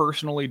 I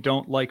personally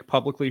don't like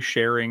publicly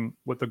sharing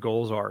what the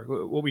goals are.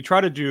 What we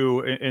try to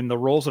do in the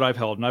roles that I've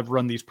held, and I've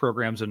run these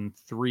programs in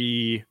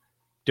 3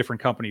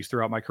 different companies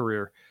throughout my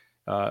career.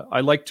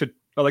 I like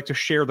to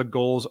share the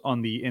goals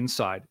on the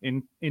inside,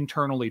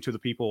 internally to the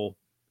people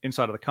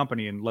inside of the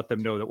company, and let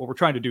them know that what we're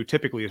trying to do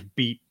typically is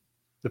beat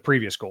the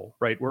previous goal,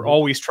 right? We're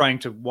always trying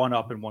to one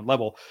up in one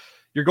level.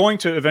 You're going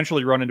to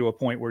eventually run into a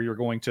point where you're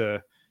going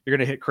to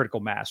hit critical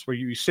mass, where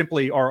you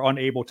simply are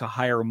unable to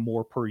hire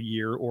more per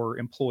year or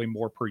employ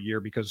more per year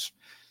because,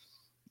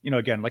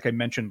 again, like I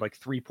mentioned, like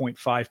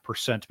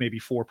 3.5%, maybe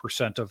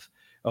 4%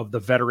 of the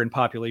veteran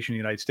population in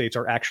the United States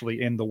are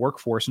actually in the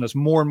workforce. And as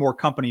more and more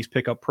companies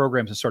pick up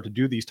programs and start to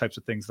do these types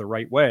of things the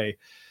right way,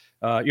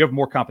 you have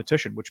more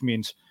competition, which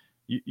means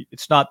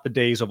it's not the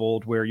days of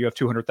old where you have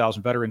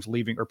 200,000 veterans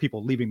leaving or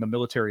people leaving the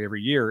military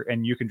every year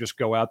and you can just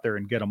go out there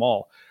and get them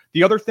all.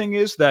 The other thing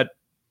is that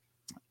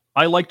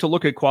I like to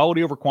look at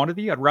quality over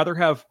quantity. I'd rather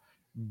have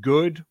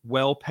good,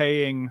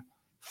 well-paying,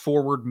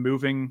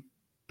 forward-moving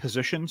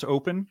positions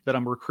open that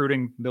I'm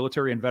recruiting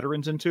military and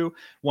veterans into,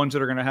 ones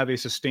that are going to have a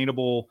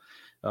sustainable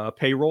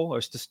payroll,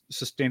 or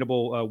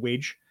sustainable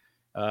wage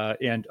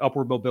and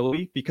upward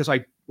mobility. Because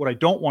what I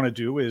don't want to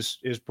do is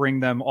bring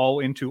them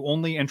all into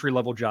only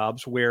entry-level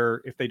jobs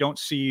where if they don't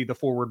see the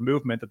forward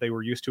movement that they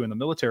were used to in the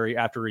military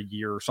after a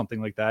year or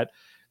something like that,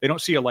 they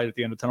don't see a light at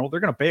the end of the tunnel,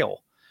 they're going to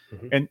bail.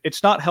 And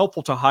it's not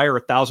helpful to hire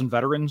 1,000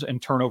 veterans and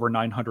turn over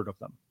 900 of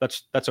them.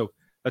 That's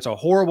a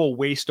horrible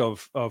waste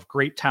of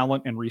great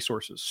talent and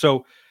resources.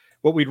 So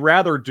what we'd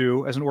rather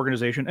do as an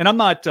organization, and I'm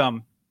not,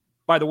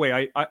 by the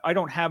way, I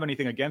don't have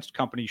anything against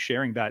companies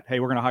sharing that, hey,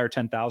 we're going to hire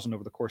 10,000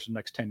 over the course of the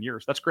next 10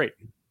 years. That's great.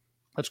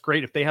 That's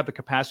great. If they have the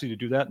capacity to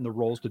do that and the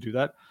roles to do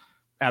that,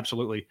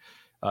 absolutely.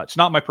 It's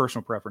not my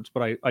personal preference,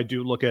 but I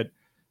do look at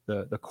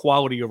the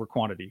quality over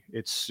quantity.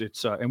 It's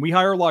and we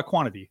hire a lot of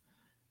quantity,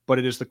 but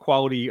it is the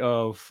quality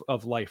of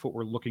life. What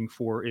we're looking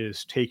for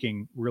is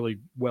taking really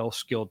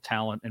well-skilled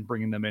talent and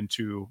bringing them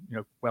into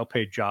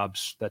well-paid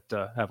jobs that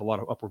have a lot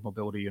of upward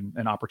mobility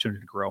and opportunity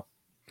to grow.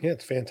 Yeah,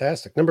 it's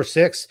fantastic. Number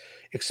 6,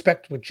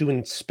 expect what you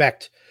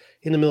inspect.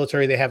 In the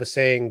military, they have a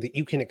saying that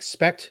you can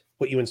expect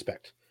what you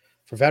inspect.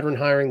 For veteran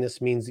hiring,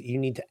 this means that you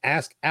need to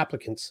ask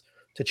applicants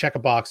to check a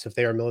box if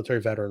they are a military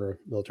veteran or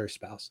military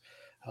spouse.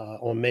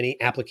 On many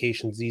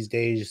applications these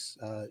days,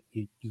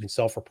 you can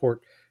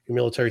self-report your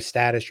military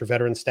status, your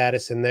veteran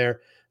status in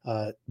there.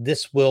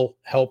 This will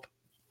help,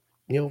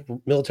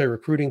 military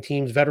recruiting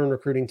teams, veteran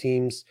recruiting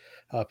teams,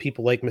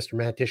 people like Mr.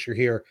 Matt Disher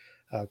here,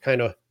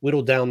 kind of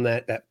whittle down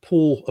that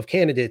pool of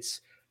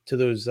candidates to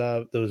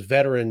those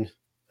veteran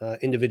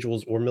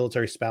individuals or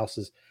military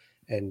spouses,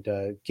 and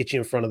get you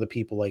in front of the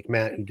people like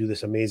Matt who do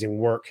this amazing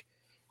work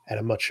at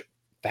a much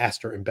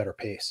faster and better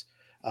pace.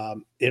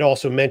 It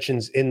also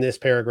mentions in this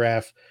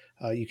paragraph,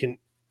 you can,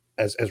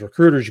 as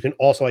recruiters, you can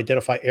also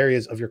identify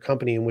areas of your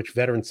company in which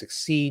veterans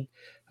succeed.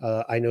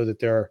 I know that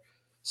there are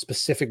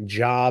specific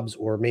jobs,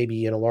 or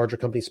maybe in a larger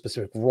company,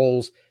 specific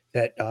roles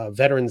that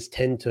veterans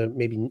tend to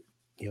maybe,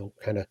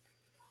 kind of,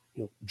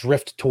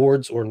 drift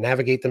towards or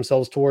navigate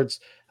themselves towards.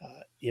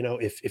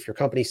 If your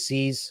company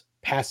sees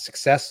past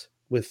success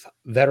with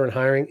veteran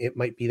hiring, it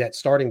might be that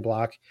starting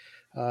block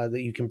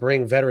that you can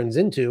bring veterans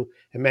into.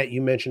 And Matt,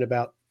 you mentioned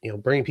about,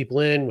 bringing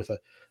people in with a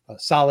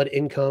solid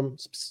income,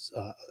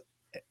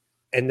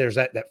 and there's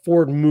that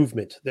forward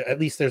movement. At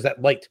least there's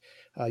that light.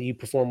 You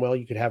perform well,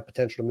 you could have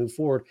potential to move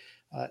forward.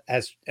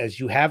 As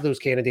you have those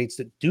candidates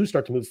that do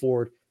start to move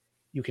forward,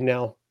 you can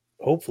now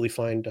hopefully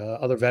find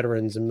other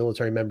veterans and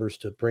military members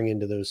to bring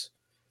into those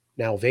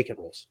now vacant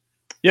roles.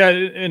 Yeah,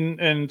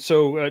 and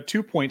so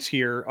 2 points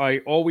here. I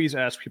always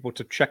ask people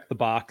to check the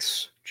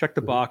box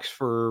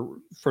for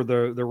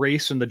the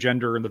race and the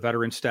gender and the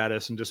veteran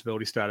status and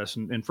disability status,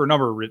 and for a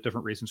number of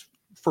different reasons.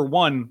 For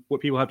one,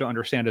 what people have to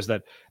understand is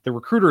that the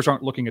recruiters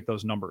aren't looking at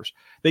those numbers.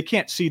 They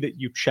can't see that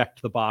you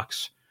checked the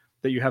box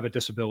that you have a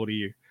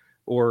disability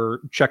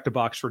or checked a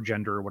box for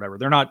gender or whatever.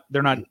 They're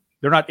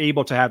not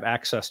able to have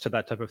access to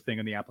that type of thing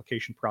in the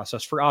application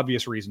process for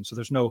obvious reasons. So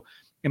there's no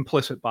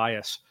implicit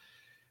bias.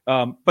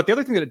 But the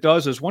other thing that it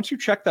does is once you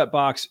check that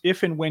box,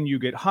 if and when you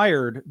get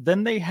hired,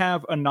 then they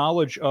have a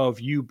knowledge of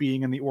you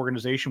being in the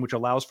organization, which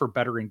allows for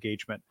better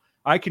engagement.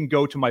 I can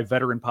go to my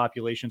veteran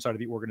population side of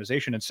the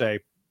organization and say,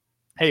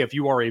 hey, if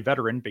you are a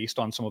veteran, based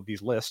on some of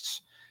these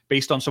lists,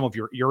 based on some of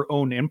your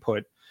own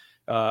input,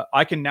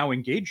 I can now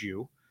engage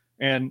you,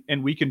 and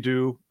we can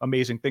do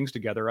amazing things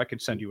together. I can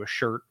send you a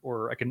shirt,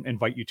 or I can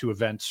invite you to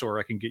events, or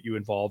I can get you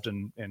involved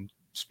in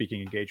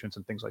speaking engagements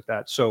and things like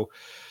that. So,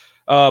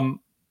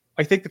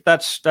 I think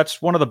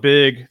that's one of the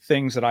big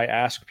things that I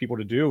ask people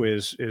to do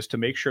is to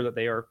make sure that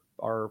they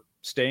are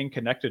staying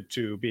connected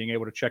to being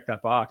able to check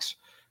that box.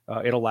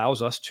 It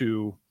allows us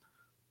to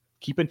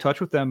keep in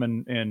touch with them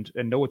and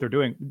know what they're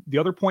doing. The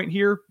other point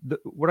here,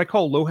 what I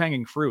call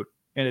low-hanging fruit,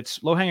 and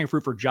it's low-hanging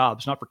fruit for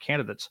jobs, not for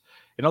candidates.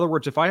 In other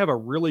words, if I have a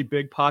really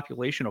big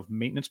population of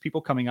maintenance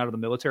people coming out of the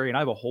military and I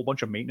have a whole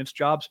bunch of maintenance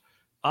jobs,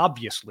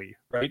 obviously,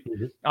 right?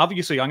 Mm-hmm.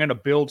 Obviously, I'm going to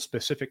build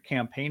specific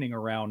campaigning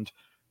around,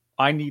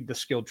 I need the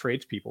skilled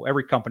tradespeople.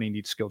 Every company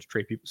needs skilled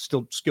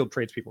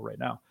tradespeople right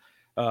now.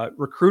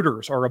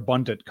 Recruiters are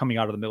abundant coming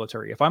out of the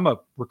military. If I'm a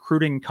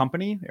recruiting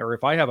company, or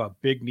if I have a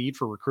big need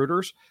for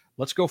recruiters,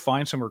 let's go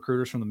find some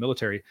recruiters from the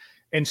military,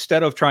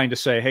 instead of trying to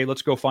say, hey,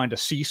 let's go find a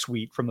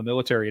C-suite from the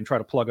military and try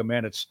to plug them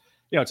in. It's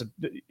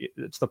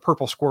the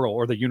purple squirrel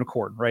or the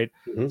unicorn, right?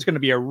 Mm-hmm. It's going to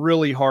be a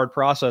really hard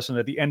process. And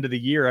at the end of the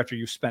year, after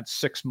you've spent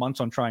 6 months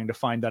on trying to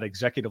find that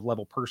executive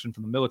level person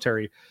from the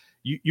military,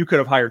 you could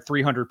have hired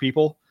 300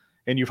 people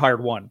and you've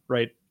hired one,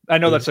 right? I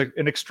know that's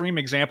an extreme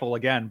example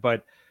again,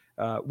 but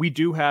we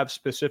do have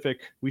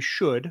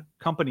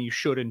companies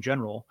should in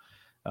general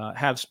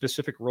have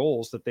specific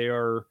roles that they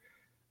are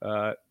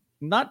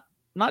not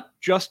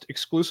just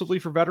exclusively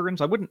for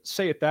veterans. I wouldn't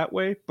say it that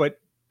way,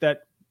 but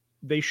that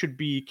they should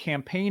be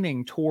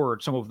campaigning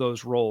toward some of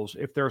those roles.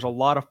 If there's a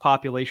lot of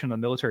population in the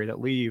military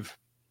that leave,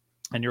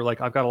 and you're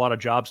like, I've got a lot of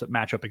jobs that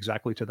match up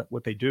exactly to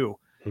what they do,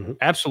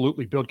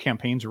 absolutely build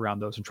campaigns around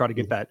those and try to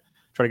get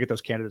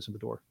those candidates in the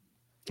door.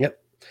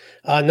 Yep.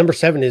 Number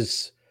 7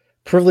 is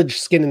privileged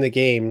skin in the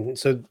game.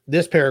 So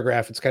this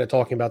paragraph, it's kind of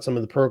talking about some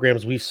of the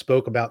programs we've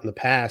spoke about in the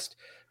past,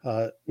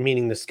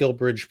 meaning the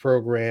SkillBridge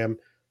program,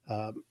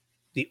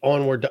 the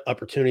Onward to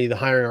Opportunity, the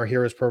Hiring Our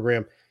Heroes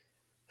program.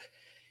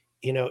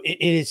 So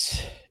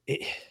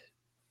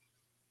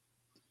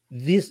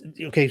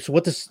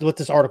what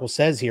this article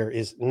says here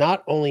is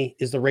not only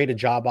is the rate of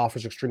job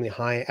offers extremely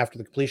high after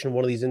the completion of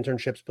one of these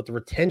internships, but the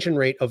retention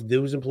rate of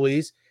those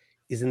employees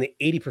is in the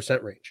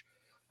 80% range.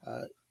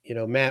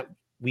 Matt,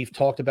 we've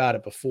talked about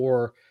it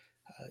before.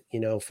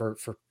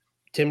 For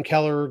Tim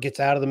Keller gets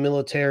out of the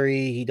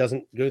military, he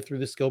doesn't go through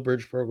the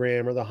SkillBridge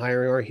program or the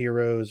Hiring Our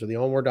Heroes or the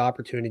Onward to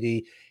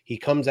Opportunity. He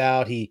comes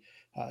out,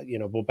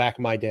 back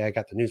in my day, I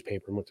got the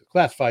newspaper and went to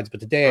classifieds, but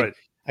today right.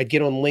 I'd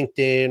get on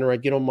LinkedIn or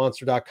I'd get on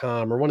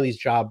monster.com or one of these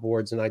job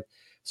boards, and I'd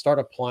start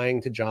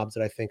applying to jobs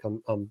that I think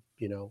I'm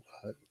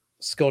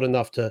skilled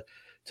enough to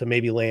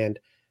maybe land.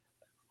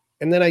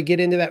 And then I get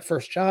into that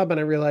first job and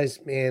I realize,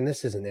 man,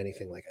 this isn't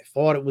anything like I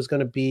thought it was going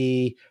to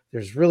be.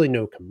 There's really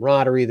no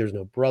camaraderie. There's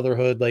no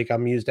brotherhood like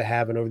I'm used to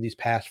having over these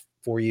past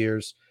 4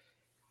 years.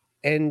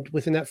 And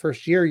within that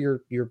first year,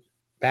 you're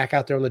back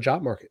out there on the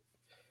job market.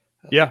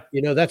 Yeah.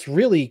 That's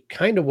really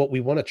kind of what we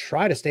want to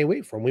try to stay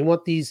away from. We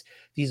want these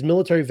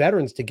military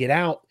veterans to get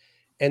out,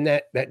 and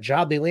that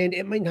job they land,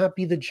 it might not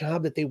be the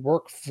job that they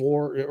work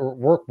for or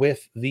work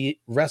with the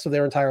rest of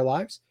their entire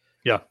lives.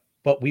 Yeah.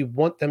 But we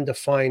want them to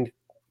find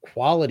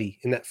quality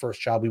in that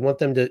first job. We want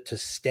them to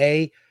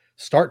stay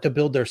start to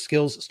build their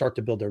skills, start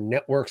to build their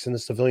networks in the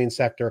civilian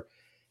sector.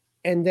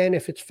 And then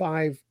if it's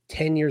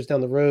 5-10 years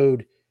down the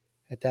road,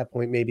 at that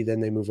point, maybe then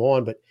they move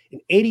on. But an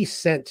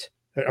 80%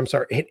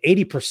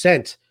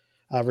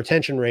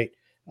 retention rate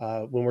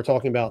when we're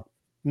talking about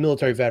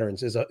military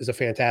veterans is a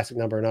fantastic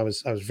number. And I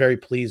was very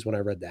pleased when I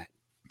read that.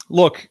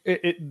 Look,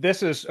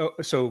 this is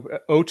so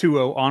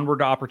O2O, Onward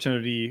to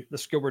Opportunity, the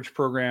SkillBridge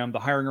program, the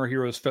Hiring Our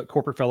Heroes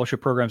corporate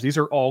fellowship programs. These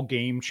are all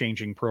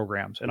game-changing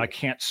programs, and I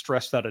can't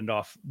stress that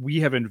enough. We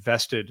have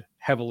invested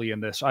heavily in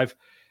this. I've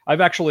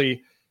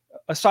actually,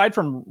 aside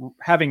from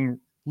having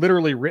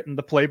literally written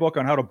the playbook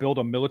on how to build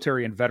a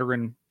military and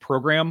veteran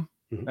program,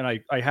 and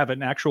I have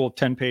an actual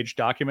 10-page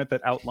document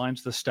that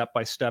outlines the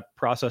step-by-step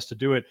process to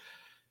do it.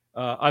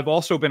 I've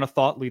also been a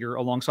thought leader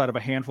alongside of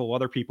a handful of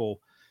other people,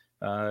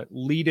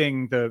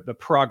 leading the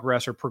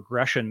progress or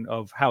progression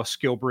of how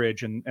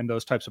SkillBridge and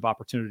those types of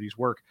opportunities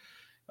work.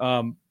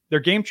 They're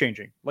game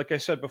changing. Like I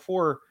said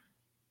before,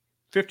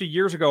 50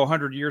 years ago,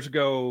 100 years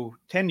ago,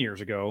 10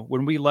 years ago,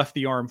 when we left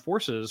the armed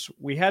forces,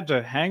 we had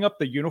to hang up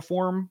the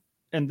uniform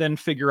and then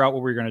figure out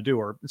what we were going to do.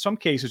 Or in some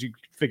cases, you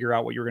figure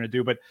out what you were going to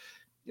do, but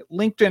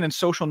LinkedIn and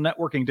social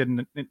networking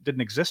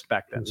didn't exist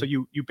back then. So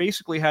you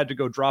basically had to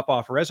go drop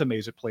off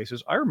resumes at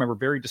places. I remember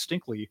very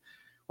distinctly,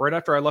 right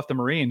after I left the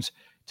Marines,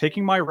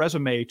 taking my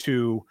resume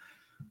to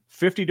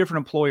 50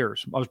 different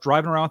employers. I was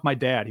driving around with my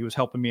dad. He was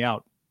helping me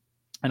out.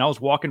 And I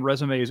was walking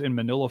resumes in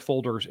manila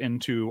folders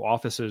into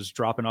offices,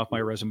 dropping off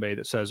my resume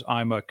that says,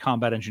 I'm a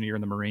combat engineer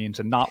in the Marines.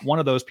 And not one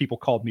of those people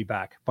called me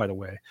back, by the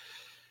way.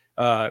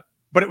 But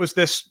it was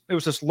this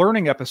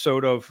learning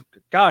episode of,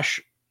 gosh,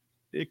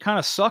 it kind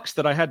of sucks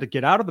that I had to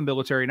get out of the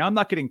military. Now I'm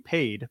not getting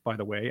paid, by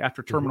the way,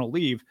 after terminal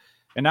leave.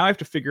 And now I have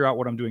to figure out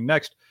what I'm doing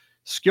next.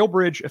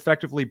 SkillBridge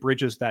effectively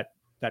bridges that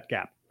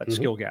gap, that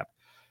skill gap.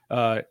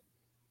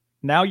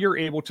 Now you're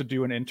able to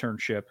do an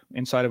internship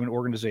inside of an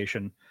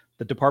organization.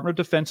 The Department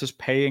of Defense is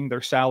paying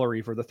their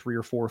salary for the 3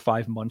 or 4 or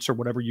 5 months or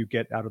whatever you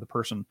get out of the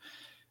person.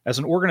 As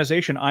an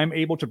organization, I'm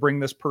able to bring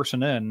this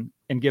person in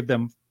and give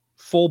them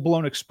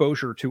full-blown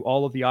exposure to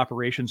all of the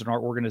operations in our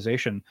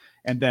organization.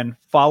 And then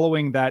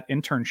following that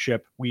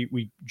internship,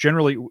 we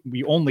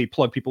only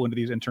plug people into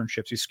these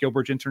internships, these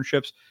SkillBridge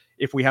internships,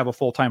 if we have a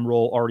full-time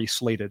role already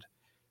slated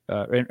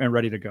and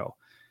ready to go.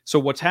 So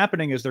what's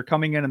happening is they're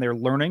coming in and they're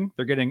learning,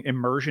 they're getting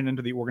immersion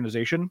into the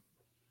organization.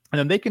 And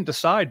then they can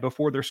decide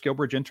before their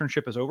SkillBridge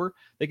internship is over,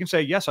 they can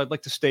say, yes, I'd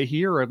like to stay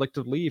here, or I'd like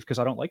to leave because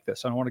I don't like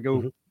this. I don't want to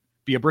go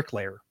be a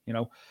bricklayer,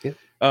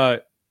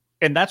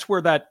 and that's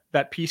where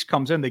that piece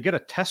comes in. They get a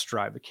test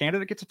drive. The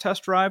candidate gets a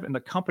test drive and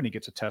the company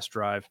gets a test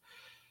drive.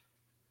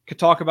 Could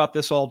talk about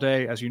this all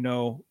day. As you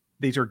know,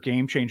 these are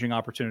game-changing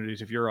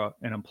opportunities. If you're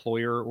an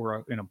employer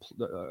or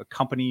a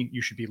company,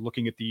 you should be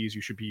looking at these.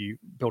 You should be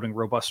building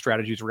robust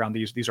strategies around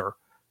these. These are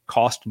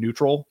cost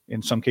neutral.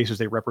 In some cases,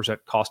 they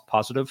represent cost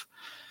positive.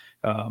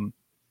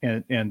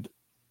 And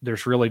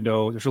there's really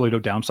no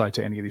downside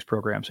to any of these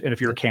programs. And if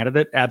you're a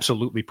candidate,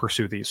 absolutely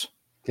pursue these.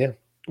 Yeah.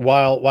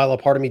 While a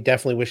part of me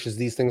definitely wishes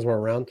these things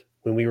were around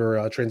when we were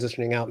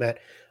transitioning out, Matt,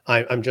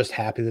 I'm just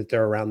happy that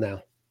they're around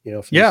now.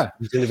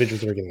 These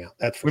individuals that are getting out.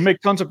 We've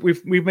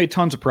made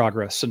tons of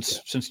progress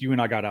since you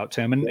and I got out,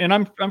 Tim, and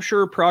I'm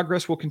sure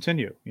progress will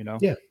continue.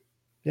 Yeah,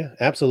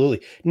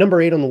 absolutely.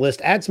 Number 8 on the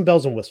list: add some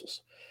bells and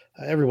whistles.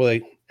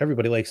 Everybody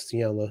likes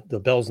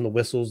the bells and the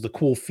whistles, the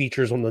cool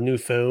features on the new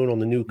phone, on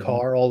the new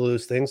car, all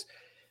those things.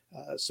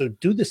 So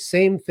do the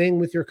same thing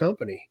with your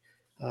company.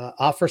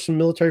 Offer some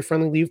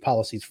military-friendly leave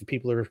policies for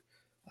people who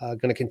are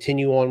going to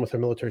continue on with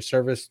their military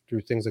service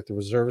through things like the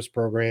reservist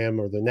program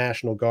or the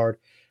National Guard.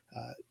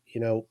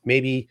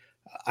 Maybe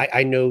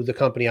I know the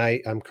company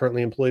I'm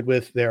currently employed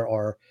with. There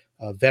are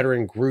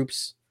veteran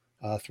groups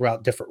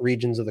throughout different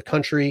regions of the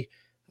country.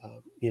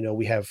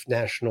 We have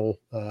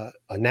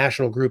a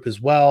national group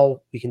as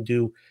well. We can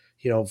do,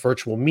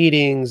 virtual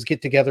meetings,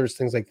 get-togethers,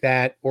 things like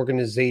that.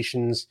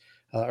 Organizations,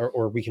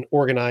 or we can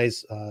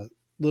organize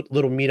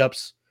little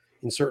meetups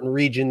in certain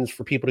regions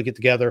for people to get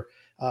together.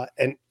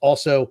 And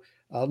also,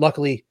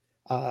 luckily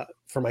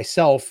for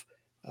myself,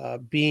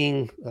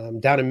 being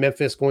down in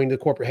Memphis, going to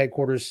corporate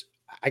headquarters,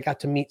 I got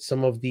to meet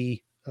some of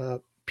the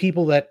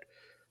people that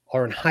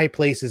are in high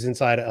places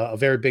inside a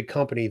very big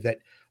company that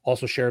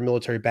also share a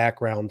military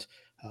background.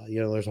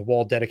 There's a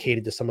wall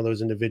dedicated to some of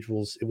those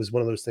individuals. It was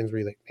one of those things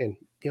where you're like,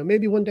 man,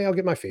 maybe one day I'll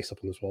get my face up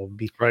on this wall.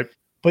 Right.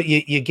 But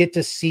you get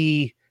to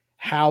see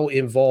how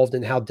involved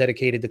and how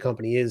dedicated the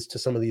company is to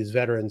some of these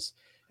veterans.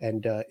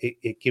 And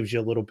it gives you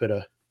a little bit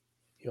of,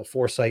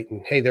 foresight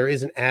and, hey, there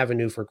is an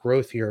avenue for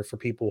growth here for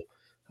people,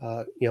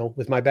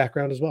 with my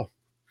background as well.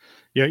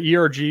 Yeah.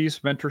 ERGs,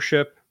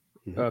 mentorship,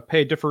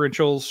 pay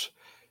differentials.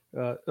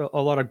 A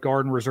lot of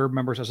Guard and Reserve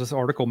members, as this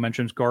article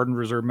mentions, Guard and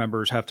Reserve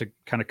members have to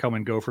kind of come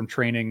and go from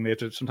training. They have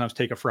to sometimes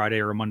take a Friday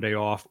or a Monday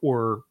off,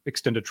 or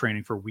extended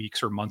training for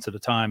weeks or months at a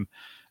time.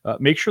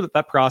 Make sure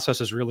that process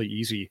is really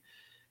easy.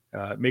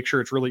 Make sure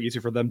it's really easy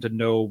for them to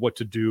know what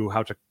to do,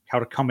 how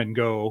to come and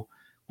go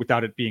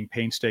without it being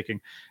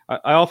painstaking.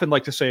 I often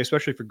like to say,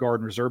 especially for Guard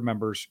and Reserve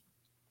members,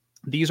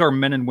 these are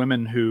men and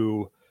women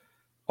who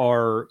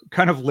are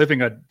kind of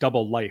living a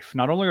double life.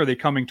 Not only are they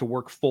coming to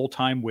work full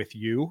time with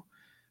you,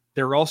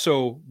 they're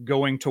also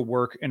going to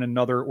work in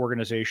another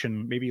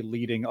organization, maybe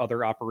leading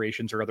other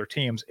operations or other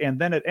teams. And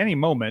then at any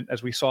moment,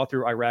 as we saw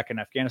through Iraq and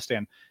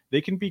Afghanistan,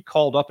 they can be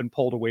called up and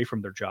pulled away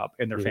from their job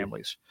and their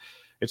families.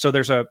 And so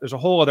there's a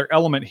whole other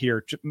element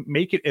here to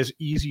make it as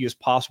easy as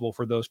possible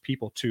for those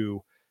people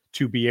to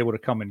be able to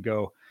come and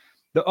go.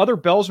 The other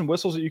bells and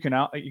whistles that you can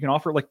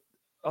offer, like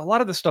a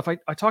lot of this stuff,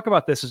 I talk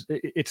about this is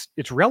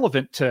it's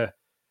relevant to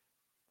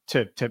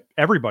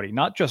everybody,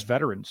 not just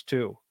veterans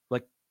too.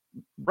 Like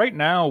right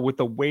now, with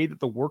the way that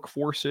the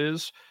workforce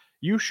is,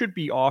 you should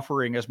be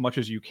offering as much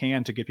as you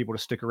can to get people to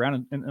stick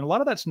around. And a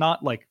lot of that's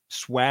not like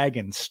swag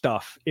and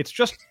stuff. It's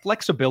just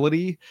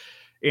flexibility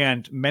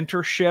and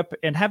mentorship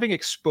and having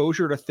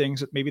exposure to things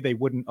that maybe they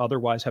wouldn't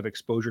otherwise have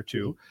exposure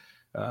to.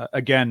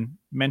 Again,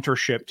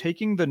 mentorship,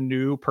 taking the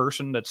new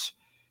person that's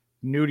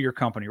new to your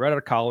company, right out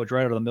of college,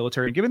 right out of the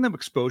military, and giving them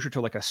exposure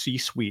to like a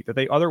C-suite that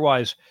they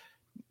otherwise,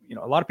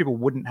 a lot of people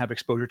wouldn't have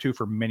exposure to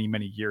for many,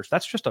 many years.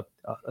 That's just a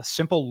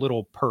simple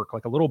little perk,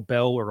 like a little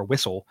bell or a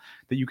whistle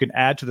that you can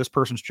add to this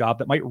person's job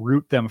that might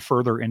root them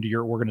further into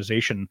your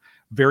organization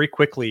very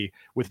quickly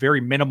with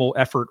very minimal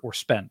effort or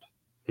spend.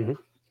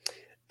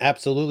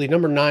 Absolutely.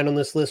 Number 9 on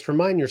this list,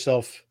 remind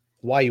yourself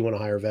why you want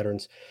to hire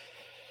veterans.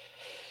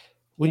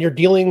 When you're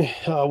dealing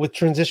with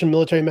transition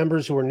military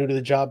members who are new to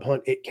the job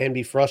hunt, it can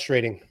be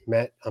frustrating.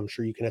 Matt, I'm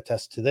sure you can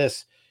attest to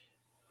this.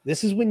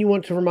 This is when you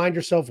want to remind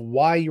yourself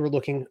why you were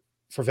looking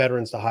for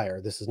veterans to hire.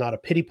 This is not a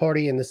pity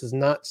party, and this is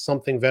not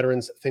something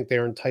veterans think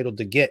they're entitled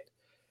to get.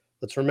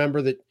 Let's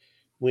remember that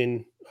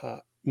when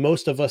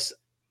most of us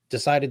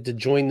decided to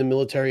join the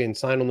military and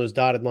sign on those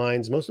dotted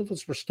lines, most of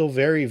us were still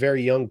very,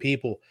 very young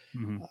people.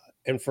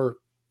 And for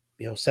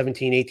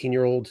 17,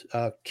 18-year-old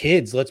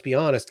kids, let's be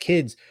honest,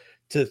 kids,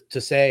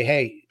 to say,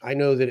 hey, I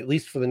know that at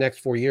least for the next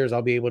 4 years,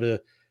 I'll be able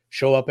to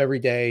show up every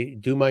day,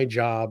 do my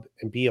job,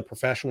 and be a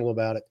professional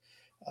about it.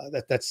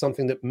 That's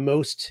something that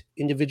most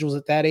individuals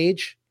at that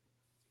age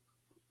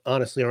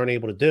honestly aren't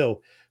able to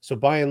do. So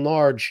by and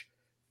large,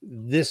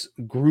 this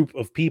group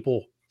of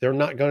people, they're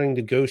not going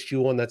to ghost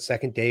you on that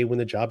second day when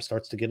the job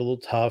starts to get a little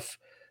tough.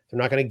 They're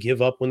not going to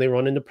give up when they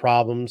run into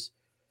problems.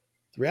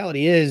 The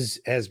reality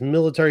is, as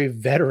military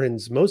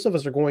veterans, most of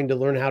us are going to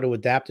learn how to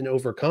adapt and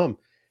overcome.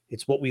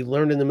 It's what we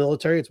learned in the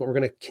military. It's what we're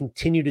going to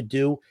continue to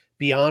do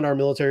beyond our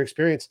military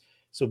experience.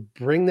 So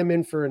bring them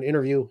in for an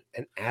interview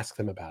and ask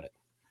them about it.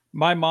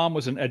 My mom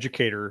was an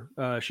educator.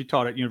 She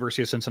taught at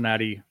University of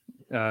Cincinnati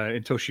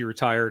until she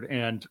retired.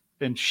 And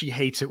she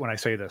hates it when I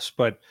say this,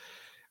 but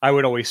I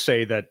would always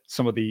say that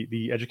some of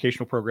the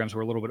educational programs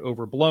were a little bit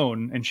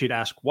overblown, and she'd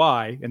ask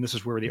why. And this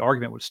is where the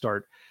argument would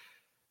start.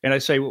 And I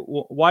say,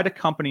 well, why do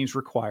companies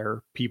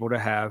require people to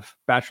have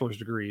bachelor's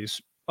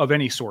degrees of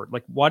any sort?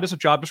 Like, why does a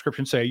job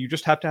description say you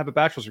just have to have a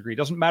bachelor's degree? It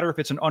doesn't matter if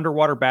it's an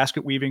underwater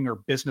basket weaving or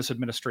business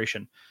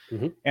administration.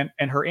 And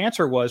her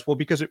answer was, well,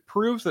 because it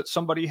proves that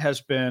somebody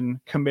has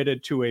been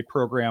committed to a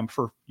program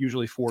for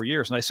usually 4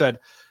 years. And I said,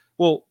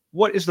 well,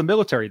 what is the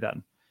military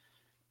then?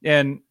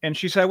 And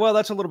she said, well,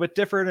 that's a little bit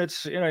different.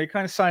 It's, you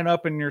kind of sign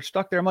up and you're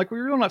stuck there. I'm like, well,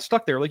 you're not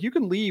stuck there. Like, you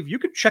can leave, you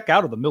can check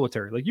out of the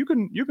military. Like, you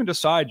can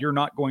decide you're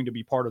not going to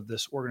be part of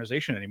this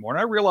organization anymore. And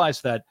I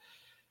realized that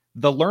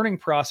the learning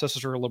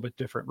processes are a little bit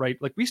different, right?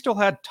 Like, we still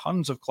had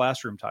tons of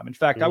classroom time. In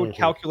fact, I would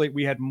calculate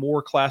we had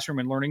more classroom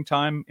and learning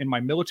time in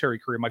my military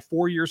career, my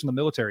 4 years in the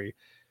military,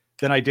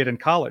 than I did in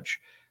college.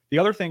 The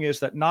other thing is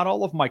that not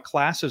all of my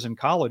classes in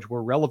college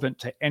were relevant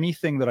to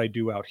anything that I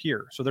do out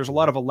here. So there's a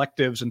lot of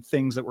electives and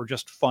things that were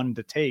just fun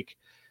to take,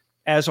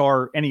 as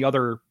are any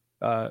other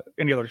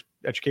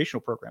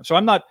educational program. So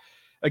I'm not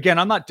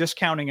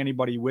discounting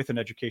anybody with an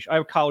education. I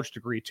have a college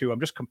degree too. I'm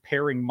just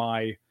comparing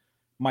my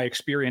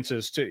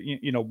experiences to,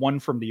 one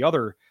from the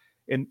other.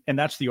 And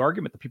that's the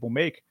argument that people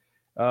make.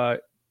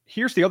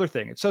 Here's the other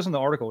thing. It says in the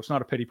article, it's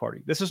not a pity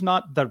party. This is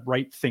not the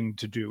right thing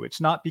to do. It's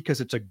not because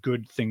it's a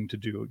good thing to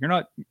do.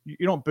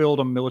 You don't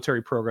build a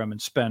military program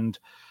and spend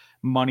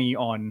money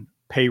on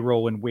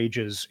payroll and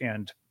wages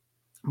and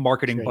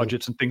marketing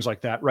budgets and things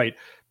like that, right?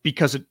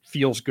 Because it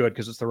feels good,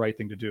 because it's the right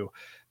thing to do.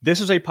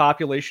 This is a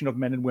population of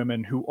men and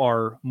women who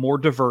are more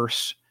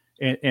diverse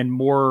and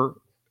more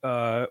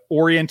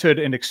oriented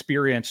and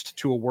experienced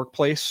to a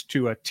workplace,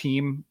 to a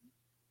team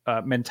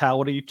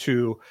mentality,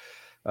 to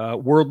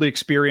worldly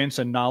experience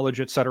and knowledge,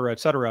 et cetera, et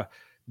cetera.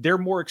 They're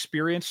more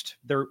experienced.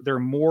 They're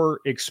more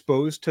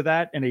exposed to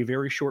that in a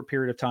very short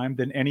period of time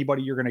than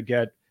anybody you're going to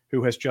get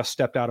who has just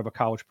stepped out of a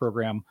college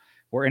program,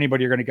 or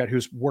anybody you're going to get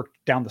who's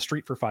worked down the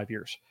street for 5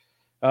 years.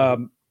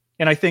 And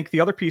I think the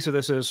other piece of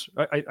this is,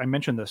 I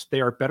mentioned this, they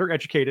are better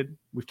educated.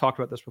 We've talked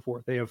about this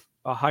before. They have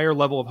a higher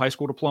level of high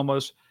school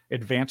diplomas,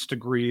 advanced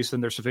degrees than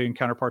their civilian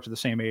counterparts of the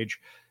same age.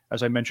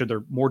 As I mentioned,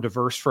 they're more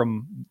diverse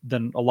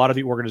than a lot of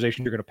the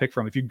organizations you're going to pick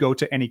from. If you go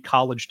to any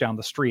college down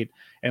the street,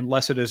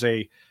 unless it is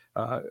a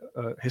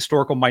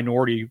historical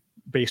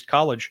minority-based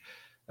college,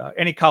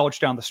 any college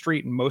down the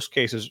street, in most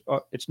cases,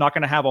 it's not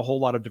going to have a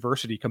whole lot of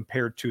diversity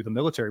compared to the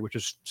military, which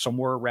is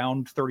somewhere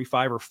around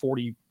 35 or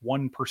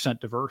 41%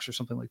 diverse or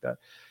something like that.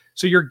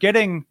 So you're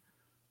getting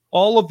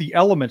all of the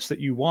elements that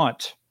you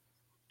want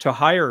to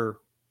hire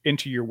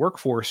into your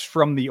workforce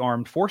from the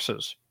armed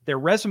forces. Their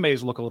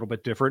resumes look a little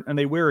bit different and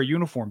they wear a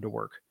uniform to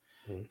work.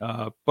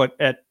 But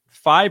at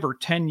 5 or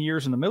 10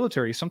 years in the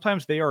military,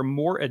 sometimes they are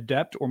more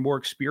adept or more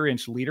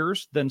experienced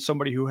leaders than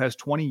somebody who has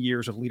 20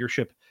 years of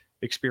leadership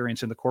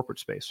experience in the corporate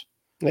space.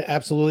 Yeah,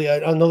 absolutely.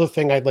 Another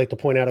thing I'd like to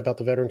point out about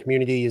the veteran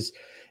community is,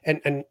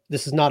 and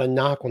this is not a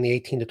knock on the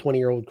 18 to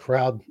 20-year-old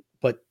crowd,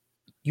 but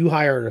you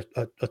hire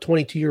a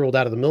 22-year-old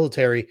out of the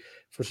military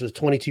versus a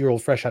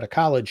 22-year-old fresh out of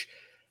college.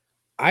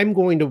 I'll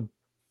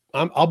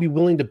be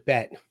willing to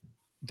bet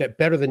that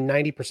better than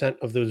 90%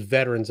 of those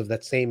veterans of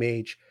that same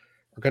age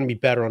are going to be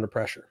better under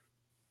pressure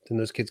than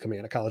those kids coming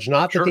out of college.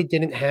 Not that they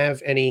didn't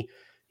have any,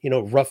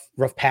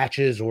 rough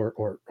patches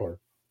or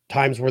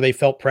times where they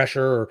felt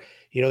pressure, or,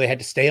 they had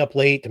to stay up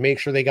late to make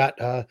sure they got,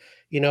 a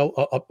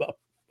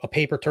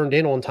paper turned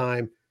in on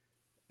time.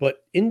 But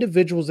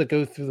individuals that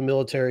go through the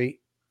military,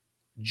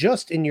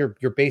 just in your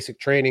basic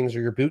trainings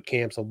or your boot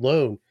camps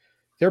alone,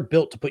 they're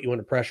built to put you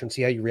under pressure and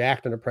see how you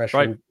react under pressure.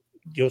 Right.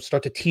 And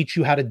start to teach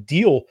you how to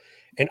deal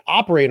and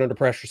operate under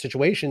pressure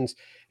situations.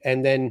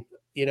 And then,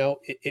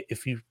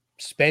 if you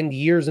spend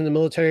years in the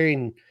military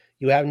and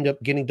you end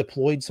up getting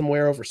deployed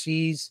somewhere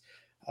overseas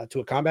to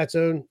a combat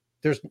zone,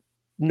 there's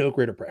no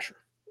greater pressure.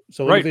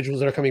 So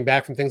individuals that are coming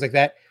back from things like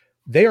that,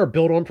 they are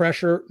built on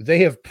pressure. They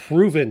have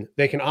proven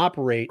they can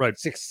operate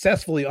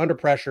successfully under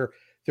pressure.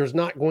 There's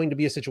not going to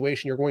be a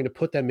situation you're going to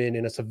put them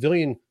in a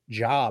civilian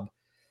job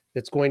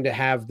that's going to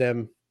have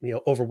them,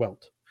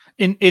 overwhelmed.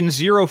 In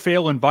zero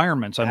fail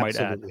environments, I might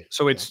add.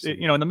 So it's,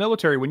 in the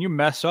military, when you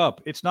mess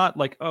up, it's not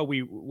like, oh,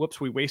 we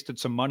wasted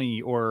some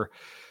money, or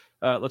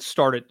let's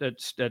start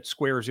at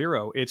square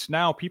zero. It's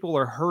now people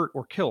are hurt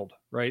or killed,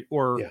 right?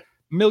 Or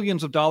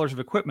millions of dollars of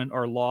equipment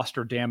are lost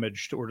or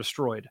damaged or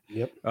destroyed.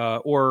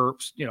 Or,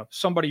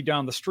 somebody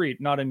down the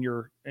street, not in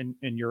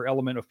your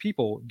element of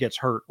people, gets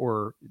hurt,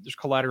 or there's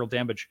collateral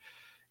damage.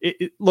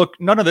 Look,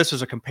 none of this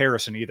is a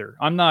comparison either.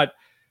 I'm not,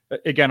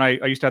 again,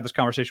 I used to have this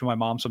conversation with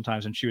my mom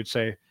sometimes, and she would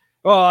say,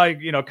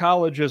 well,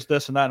 college is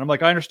this and that. And I'm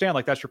like, I understand,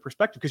 like, that's your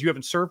perspective because you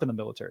haven't served in the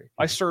military.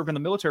 I served in the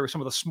military with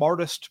some of the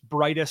smartest,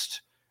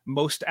 brightest,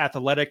 most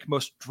athletic,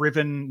 most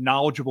driven,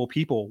 knowledgeable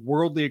people,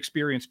 worldly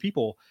experienced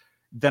people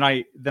than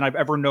I've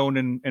ever known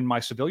in my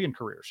civilian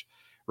careers.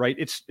 Right.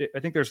 I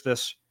think there's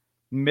this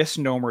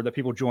misnomer that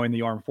people join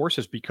the armed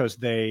forces because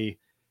they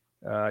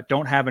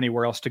don't have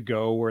anywhere else to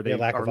go, or they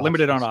are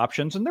limited on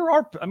options. And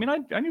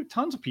I knew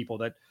tons of people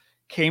that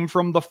came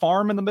from the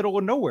farm in the middle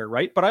of nowhere,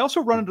 right? But I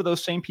also run into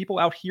those same people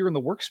out here in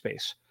the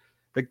workspace.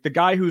 The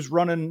guy who's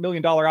running $1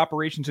 million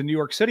operations in New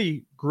York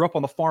City grew up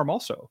on the farm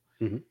also.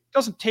 It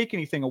doesn't take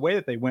anything away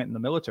that they went in the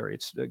military.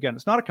 It's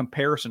not a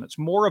comparison. It's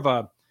more of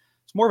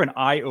an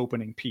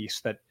eye-opening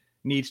piece that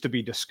needs to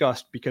be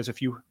discussed, because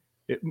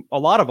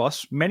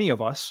many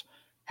of us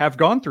have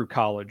gone through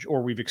college,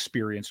 or we've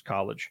experienced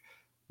college.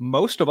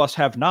 Most of us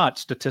have not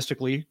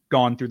statistically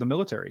gone through the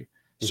military.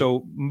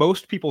 So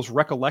most people's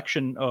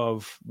recollection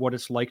of what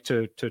it's like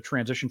to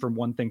transition from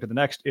one thing to the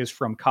next is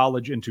from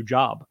college into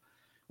job,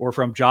 or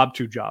from job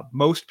to job.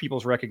 Most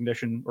people's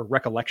recognition or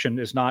recollection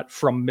is not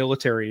from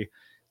military.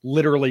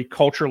 Literally,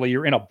 culturally,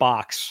 you're in a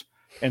box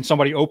and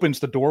somebody opens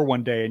the door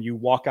one day and you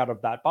walk out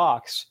of that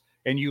box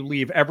and you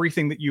leave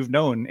everything that you've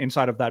known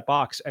inside of that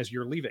box as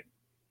you're leaving.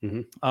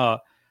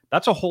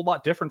 That's a whole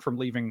lot different from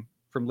leaving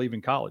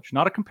college.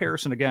 Not a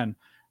comparison, again,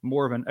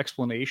 more of an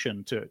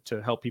explanation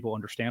to help people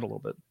understand a little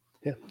bit.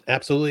 Yeah,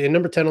 absolutely. And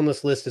number 10 on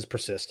this list is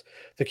persist.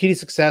 The key to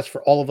success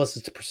for all of us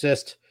is to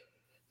persist.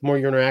 The more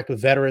you interact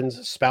with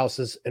veterans,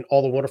 spouses, and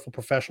all the wonderful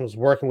professionals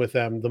working with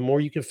them, the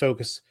more you can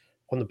focus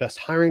on the best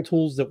hiring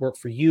tools that work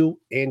for you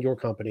and your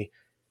company.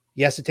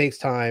 Yes, it takes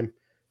time.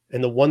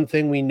 And the one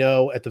thing we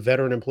know at the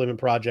Veteran Employment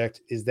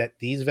Project is that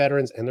these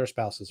veterans and their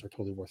spouses are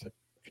totally worth it.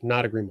 Could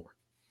not agree more.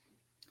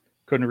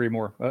 Couldn't agree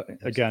more.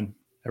 Again,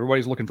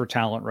 everybody's looking for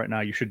talent right now.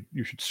 You should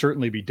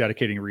certainly be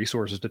dedicating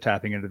resources to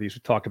tapping into these.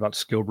 We talked about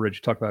SkillBridge, we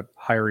talked about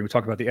hiring, we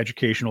talked about the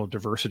educational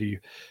diversity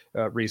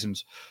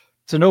reasons.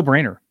 It's a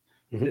no-brainer.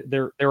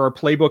 There are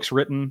playbooks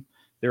written.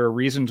 There are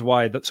reasons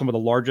why some of the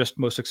largest,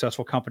 most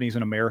successful companies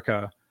in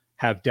America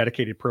have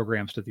dedicated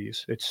programs to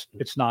these.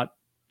 It's not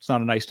a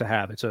nice to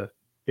have. It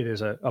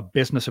is a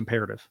business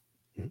imperative.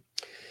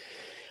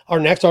 Our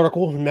next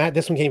article, Matt,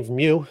 this one came from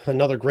you.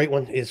 Another great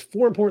one is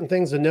 4 important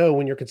things to know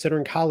when you're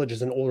considering college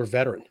as an older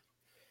veteran.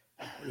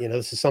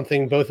 This is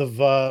something both of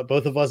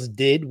us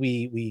did.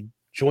 We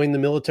joined the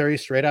military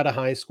straight out of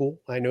high school.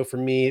 I know for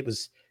me,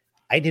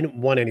 I didn't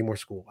want any more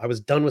school. I was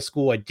done with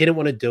school. I didn't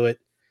want to do it,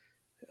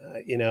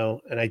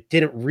 and I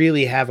didn't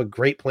really have a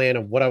great plan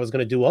of what I was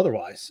going to do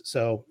otherwise.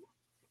 So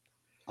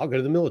I'll go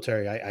to the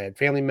military. I had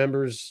family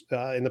members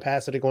in the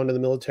past that had gone to the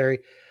military.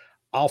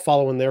 I'll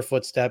follow in their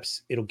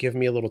footsteps. It'll give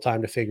me a little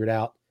time to figure it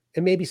out.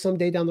 And maybe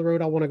someday down the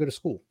road, I'll want to go to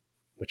school,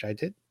 which I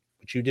did,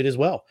 which you did as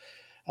well.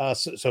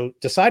 So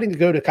deciding to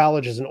go to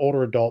college as an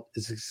older adult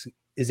is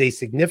a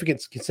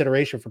significant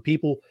consideration for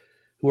people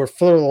who are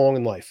further along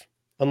in life.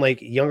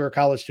 Unlike younger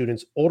college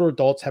students, older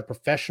adults have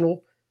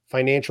professional,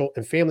 financial,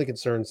 and family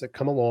concerns that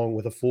come along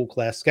with a full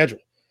class schedule.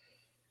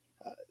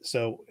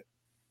 So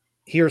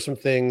here are some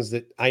things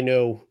that I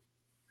know.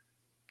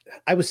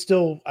 I was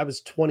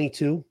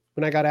 22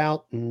 when I got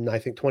out, and I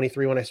think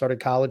 23 when I started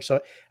college. So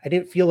I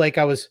didn't feel like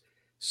I was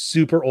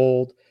super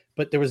old,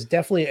 but there was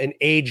definitely an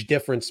age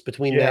difference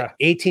between that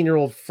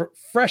 18-year-old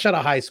fresh out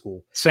of high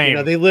school.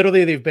 Same.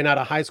 They've been out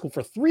of high school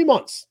for 3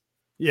 months.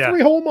 Yeah.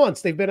 3 whole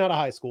months they've been out of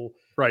high school.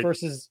 Right.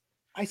 Versus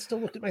I still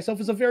looked at myself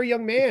as a very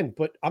young man,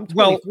 but I'm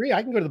 23.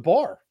 I can go to the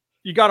bar.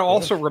 You got to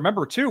also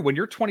remember too, when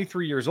you're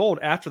 23 years old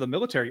after the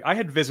military, I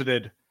had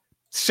visited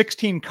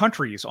 16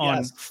 countries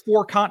on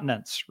 4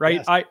 continents,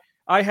 right? Yes.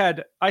 I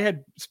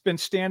had been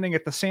standing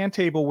at the sand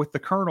table with the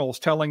colonels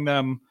telling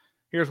them,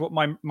 here's what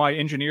my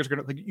engineers are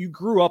going to, like, you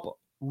grew up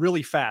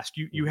really fast.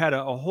 You had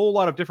a whole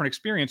lot of different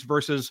experience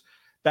versus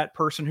that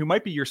person who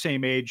might be your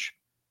same age,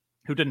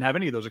 who didn't have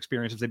any of those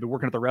experiences. They've been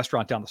working at the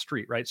restaurant down the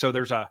street, right? So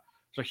there's a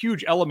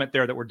huge element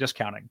there that we're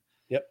discounting.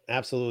 Yep,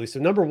 absolutely. So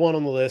number 1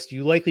 on the list,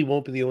 you likely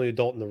won't be the only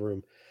adult in the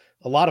room.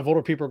 A lot of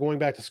older people are going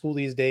back to school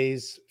these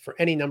days for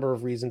any number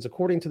of reasons.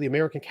 According to the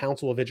American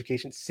Council of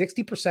Education,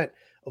 60%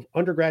 of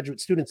undergraduate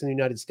students in the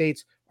United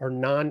States are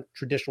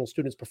non-traditional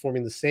students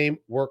performing the same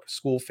work,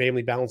 school,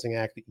 family balancing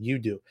act that you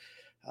do.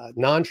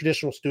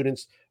 Non-traditional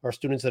students are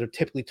students that are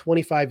typically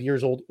 25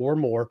 years old or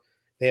more.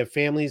 They have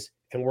families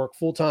and work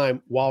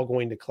full-time while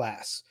going to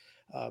class.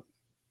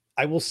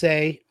 I will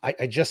say,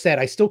 I just said,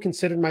 I still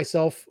considered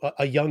myself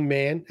a young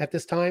man at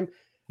this time.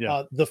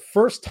 Yeah. The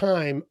first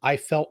time I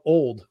felt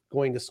old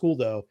going to school,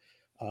 though,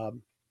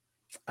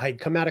 I'd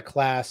come out of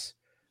class.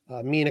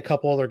 Me and a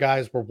couple other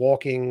guys were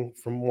walking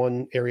from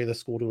one area of the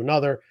school to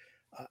another.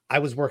 I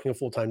was working a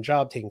full-time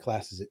job, taking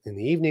classes in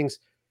the evenings.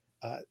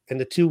 And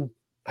the two,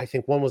 I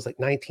think one was like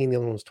 19, the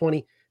other one was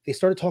 20. They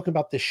started talking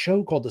about this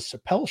show called The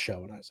Chappelle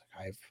Show. And I was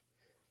like,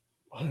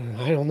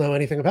 I don't know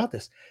anything about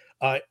this.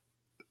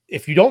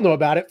 If you don't know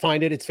about it,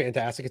 find it. It's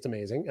fantastic. It's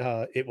amazing.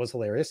 It was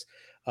hilarious.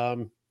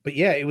 But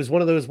yeah, it was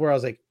one of those where I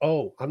was like,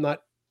 oh, I'm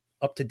not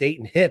up to date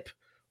and hip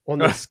on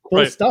this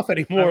cool stuff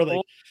anymore.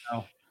 Like,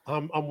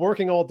 I'm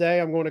working all day.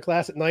 I'm going to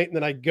class at night, and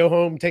then I go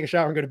home, take a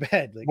shower, and go to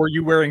bed. Like, were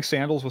you wearing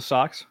sandals with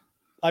socks?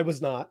 I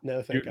was not.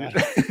 No, thank God.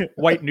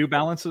 White New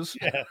Balances?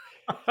 Yeah.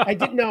 I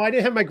didn't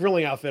have my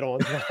grilling outfit on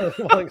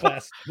while in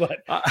class, but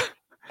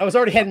I was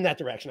already heading that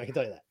direction. I can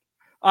tell you that.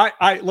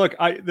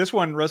 This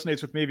one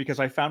resonates with me because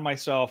I found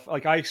myself,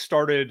 like,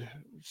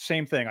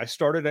 same thing. I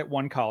started at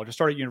one college. I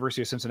started at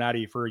University of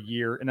Cincinnati for a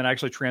year, and then I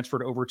actually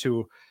transferred over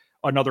to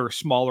another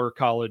smaller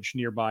college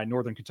nearby,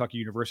 Northern Kentucky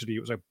University.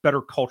 It was a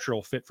better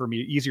cultural fit for me,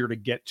 easier to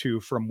get to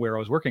from where I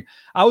was working.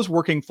 I was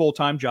working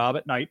full-time job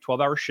at night,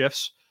 12-hour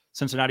shifts,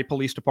 Cincinnati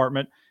Police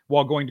Department,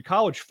 while going to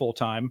college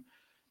full-time.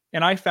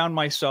 And I found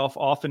myself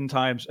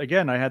oftentimes,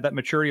 again, I had that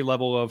maturity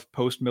level of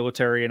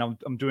post-military, and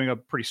I'm doing a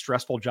pretty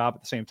stressful job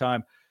at the same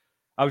time.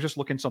 I was just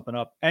looking something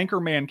up.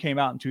 Anchorman came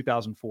out in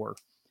 2004. Okay.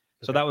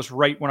 So that was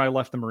right when I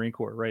left the Marine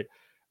Corps, right?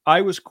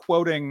 I was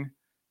quoting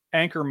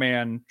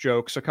Anchorman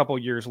jokes a couple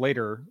years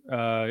later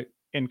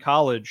in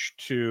college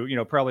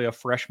to, probably a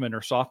freshman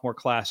or sophomore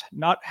class,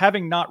 not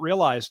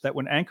realized that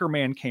when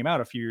Anchorman came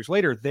out a few years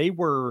later, they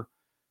were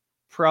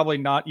probably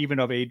not even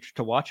of age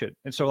to watch it.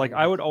 And so, like,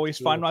 I would always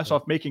find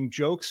myself making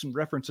jokes and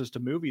references to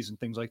movies and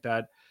things like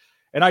that.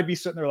 And I'd be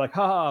sitting there like,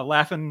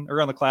 laughing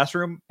around the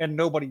classroom, and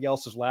nobody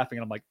else is laughing.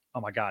 And I'm like,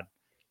 oh my God,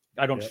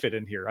 I don't fit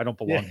in here. I don't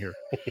belong here.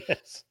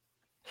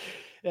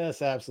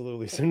 Yes,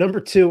 absolutely. So number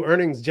 2,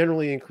 earnings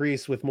generally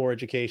increase with more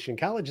education.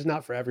 College is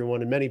not for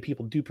everyone, and many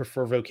people do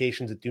prefer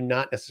vocations that do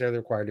not necessarily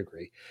require a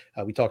degree.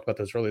 We talked about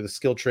those earlier, the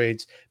skilled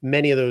trades.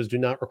 Many of those do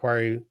not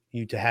require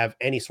you to have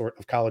any sort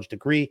of college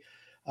degree,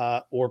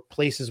 or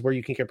places where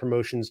you can get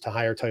promotions to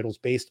higher titles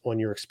based on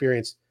your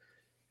experience,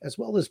 as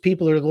well as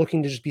people that are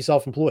looking to just be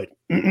self-employed.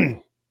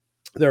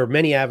 There are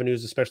many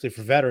avenues, especially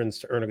for veterans,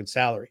 to earn a good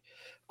salary.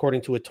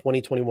 According to a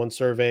 2021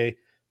 survey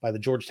by the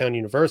Georgetown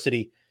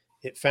University,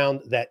 it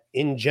found that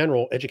in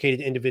general, educated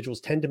individuals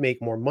tend to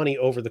make more money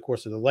over the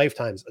course of their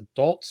lifetimes.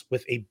 Adults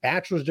with a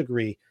bachelor's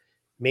degree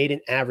made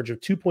an average of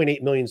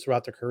 $2.8 million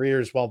throughout their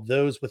careers, while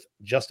those with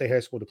just a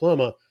high school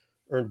diploma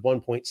earned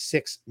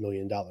 $1.6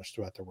 million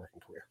throughout their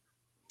working career.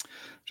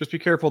 Just be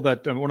careful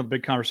that one of the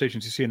big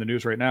conversations you see in the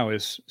news right now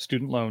is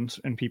student loans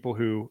and people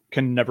who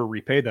can never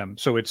repay them.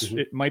 So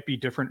it might be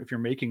different if you're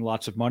making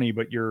lots of money,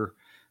 but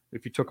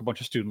if you took a bunch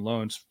of student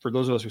loans. For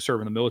those of us who serve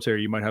in the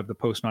military, you might have the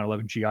post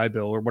 9/11 GI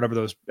Bill or whatever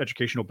those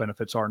educational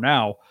benefits are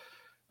now.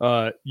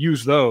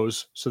 Use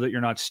those so that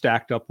you're not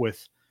stacked up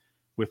with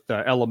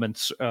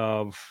elements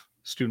of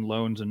student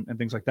loans and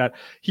things like that.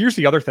 Here's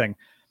the other thing.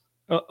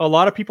 A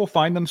lot of people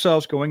find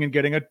themselves going and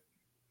getting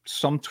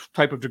some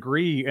type of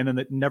degree, and then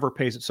it never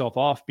pays itself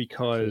off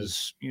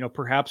because,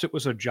 perhaps it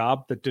was a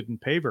job that didn't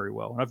pay very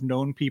well. And I've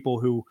known people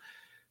who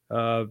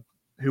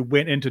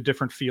went into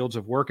different fields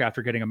of work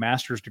after getting a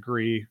master's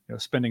degree,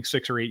 spending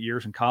 6 or 8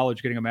 years in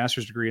college, getting a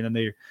master's degree. And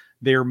then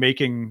they're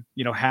making,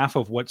 half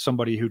of what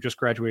somebody who just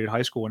graduated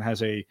high school and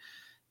has a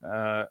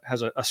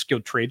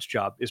skilled trades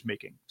job is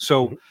making.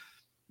 So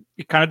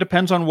it kind of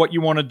depends on what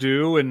you want to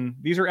do. And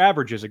these are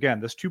averages. Again,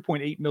 this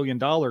 $2.8 million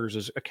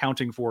is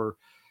accounting for,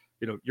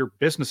 your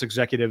business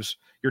executives,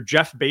 your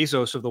Jeff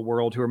Bezos of the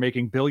world who are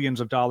making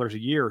billions of dollars a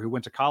year who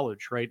went to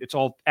college, right? It's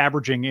all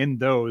averaging in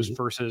those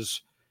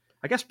versus,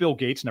 I guess Bill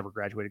Gates never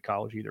graduated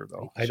college either,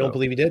 though. I don't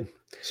believe he did.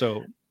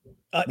 So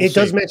it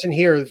does mention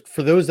here,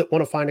 for those that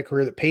want to find a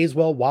career that pays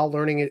well while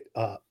learning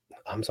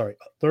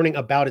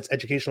about its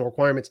educational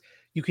requirements,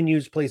 you can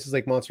use places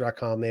like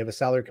Monster.com. They have a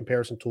salary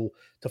comparison tool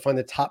to find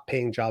the top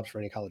paying jobs for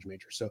any college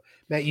major. So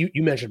Matt, you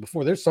mentioned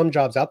before, there's some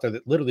jobs out there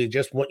that literally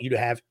just want you to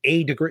have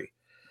a degree.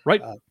 Right.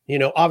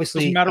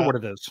 Obviously doesn't matter what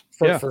it is.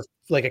 For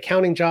like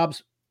accounting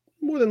jobs,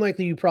 more than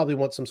likely you probably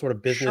want some sort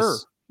of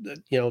business,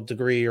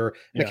 degree or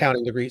an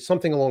accounting degree,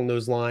 something along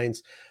those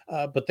lines.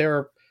 But there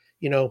are,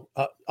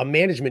 a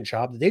management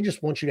job that they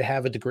just want you to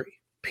have a degree,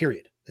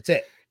 period. That's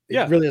it.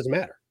 It really doesn't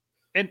matter.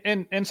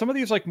 And some of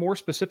these like more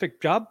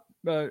specific job,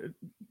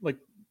 like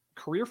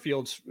career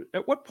fields,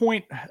 at what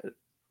point,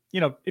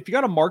 if you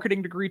got a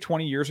marketing degree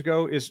 20 years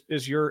ago,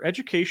 is your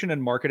education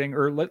in marketing,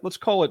 or let's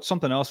call it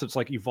something else that's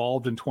like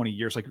evolved in 20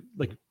 years, like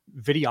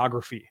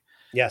videography.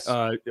 Yes.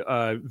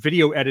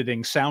 Video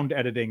editing, sound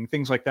editing,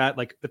 things like that.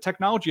 Like the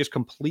technology has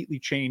completely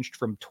changed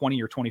from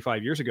 20 or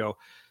 25 years ago.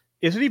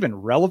 Is it even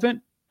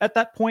relevant at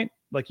that point?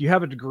 Like you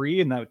have a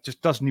degree and that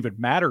just doesn't even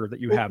matter that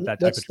you have that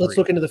type of degree. Let's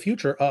look into the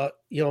future.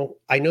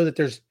 I know that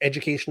there's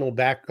educational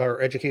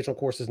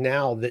courses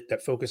now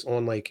that focus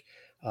on like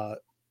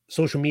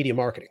social media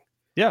marketing.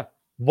 Yeah.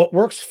 What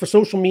works for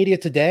social media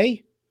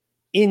today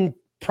in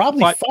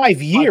probably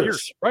 5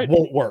 years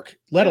won't work,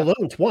 let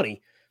alone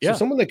 20. So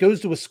someone that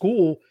goes to a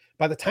school,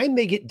 by the time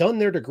they get done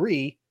their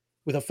degree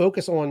with a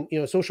focus on,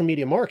 social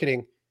media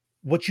marketing,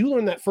 what you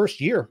learn that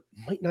first year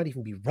might not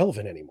even be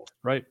relevant anymore.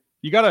 Right.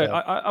 You gotta,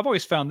 I've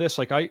always found this,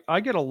 like I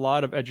get a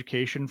lot of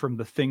education from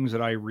the things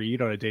that I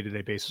read on a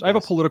day-to-day basis. I have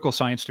a political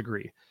science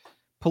degree.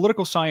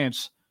 Political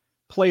science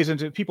plays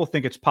into, people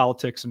think it's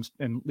politics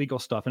and legal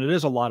stuff. And it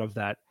is a lot of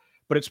that,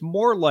 but it's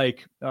more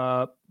like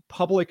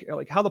public,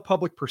 like how the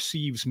public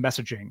perceives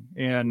messaging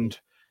and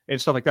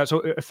stuff like that. So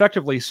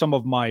effectively, some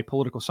of my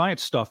political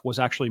science stuff was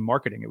actually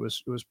marketing. It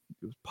was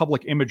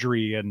public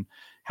imagery and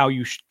how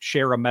you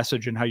share a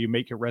message and how you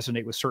make it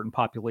resonate with certain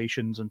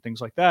populations and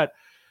things like that.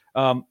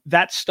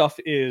 That stuff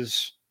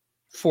is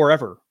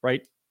forever,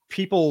 right?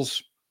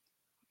 People's,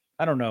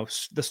 I don't know,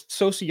 the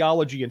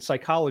sociology and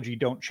psychology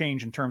don't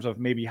change in terms of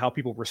maybe how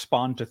people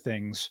respond to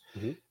things.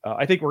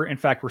 I think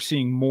we're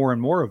seeing more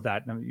and more of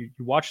that. Now, you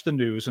watch the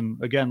news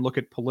and again, look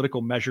at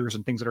political measures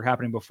and things that are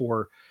happening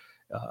before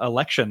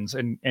elections,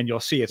 and you'll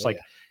see it's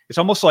it's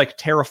almost like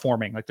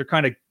terraforming. Like they're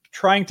kind of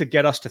trying to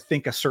get us to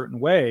think a certain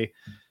way.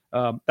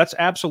 That's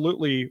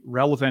absolutely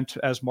relevant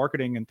as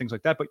marketing and things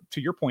like that. But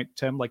to your point,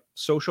 Tim, like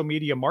social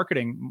media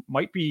marketing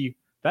might be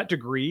that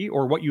degree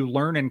or what you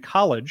learn in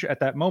college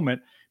at that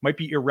moment might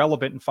be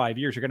irrelevant in 5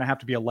 years. You're going to have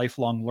to be a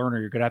lifelong learner.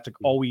 You're going to have to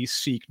always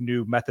seek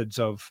new methods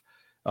of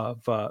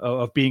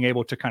being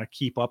able to kind of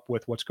keep up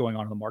with what's going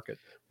on in the market.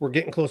 We're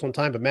getting close on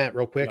time, but Matt,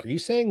 real quick, are you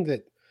saying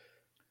that,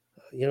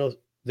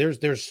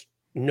 there's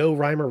no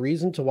rhyme or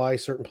reason to why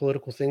certain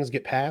political things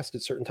get passed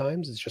at certain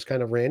times? It's just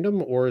kind of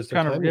random, or is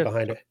there timing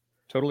behind it?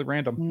 Totally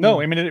random. No,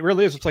 I mean, it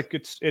really is. It's like,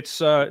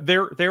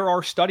 there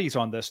are studies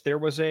on this. There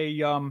was a,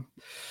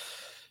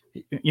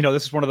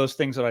 this is one of those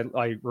things that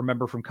I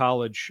remember from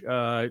college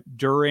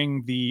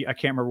during I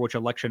can't remember which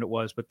election it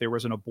was, but there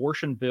was an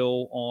abortion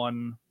bill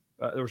on,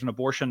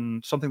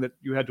 something that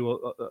you had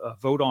to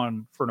vote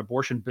on for an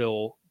abortion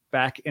bill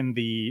back in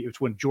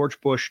it's when George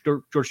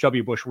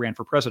W. Bush ran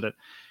for president,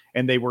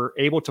 and they were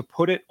able to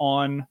put it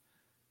on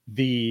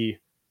the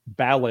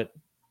ballot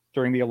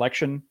during the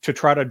election to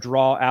try to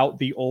draw out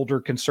the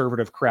older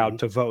conservative crowd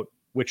to vote,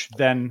 which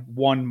then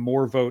won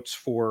more votes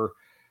for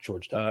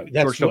George W.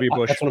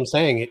 Bush. That's what I'm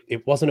saying.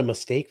 It wasn't a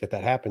mistake that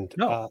happened.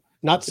 No,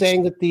 not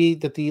saying that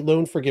the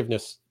loan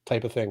forgiveness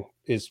type of thing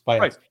is by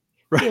us.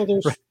 Right.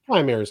 There's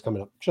primaries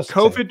coming up. Just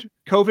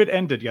COVID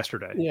ended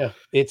yesterday. Yeah,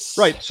 it's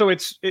right. So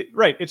it's the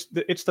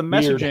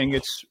messaging.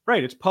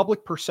 Weird. It's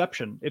public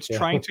perception. It's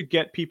trying to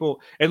get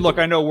people. And look,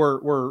 I know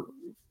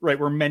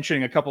we're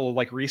mentioning a couple of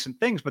like recent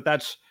things, but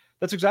that's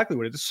exactly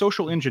what it is. It's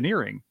social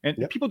engineering,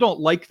 and people don't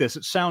like this.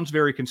 It sounds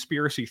very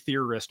conspiracy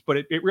theorist, but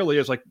it really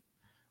is. Like,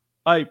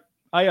 I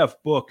have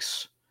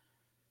books.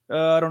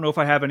 I don't know if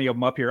I have any of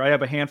them up here. I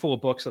have a handful of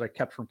books that I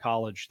kept from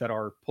college that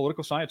are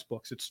political science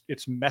books.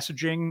 It's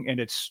messaging and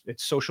it's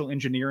social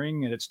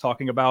engineering, and it's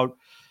talking about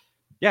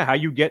how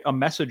you get a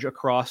message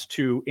across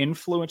to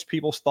influence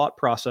people's thought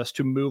process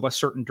to move a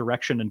certain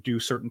direction and do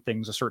certain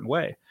things a certain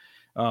way.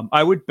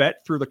 I would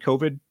bet through the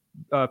COVID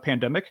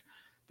pandemic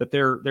that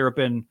there have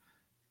been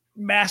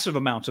massive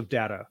amounts of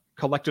data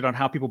collected on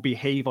how people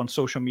behave on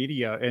social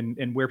media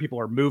and where people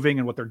are moving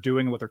and what they're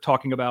doing and what they're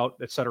talking about,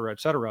 et cetera, et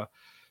cetera.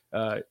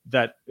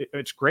 That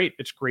it's great.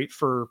 It's great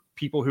for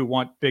people who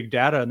want big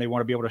data and they want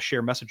to be able to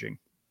share messaging.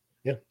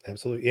 Yeah,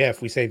 absolutely. Yeah.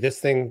 If we say this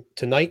thing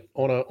tonight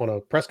on a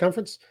press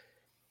conference,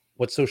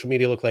 what's social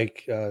media look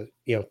like, 8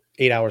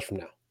 hours from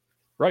now?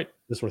 Right.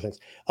 This sort of things.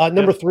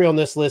 Number 3 on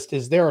this list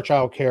is there are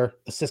child care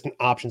assistant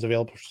options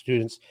available for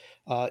students.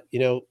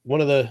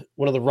 One of the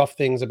rough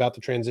things about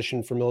the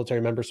transition for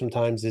military members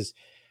sometimes is,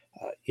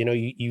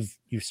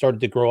 you've started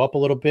to grow up a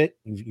little bit.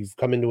 You've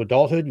come into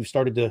adulthood. You've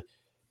started to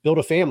build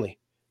a family,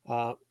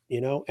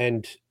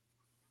 and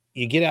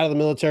you get out of the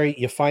military,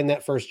 you find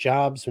that first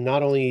job. So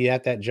not only are you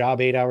at that job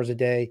 8 hours a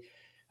day,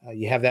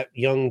 you have that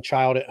young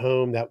child at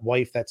home, that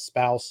wife, that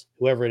spouse,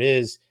 whoever it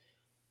is,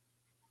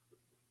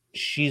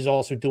 she's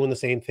also doing the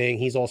same thing.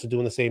 He's also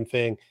doing the same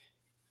thing.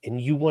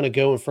 And you want to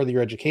go and further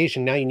your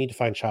education. Now you need to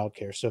find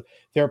childcare. So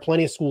there are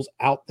plenty of schools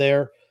out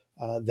there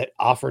that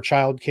offer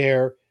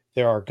childcare.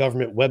 There are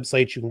government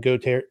websites you can go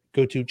to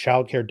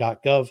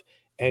childcare.gov.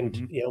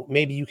 And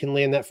maybe you can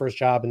land that first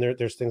job. And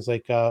there's things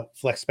like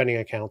flex spending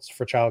accounts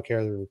for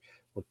childcare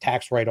or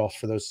tax write-offs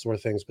for those sort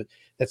of things. But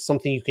that's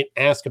something you can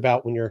ask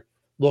about when you're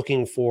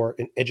looking for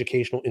an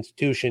educational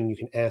institution. You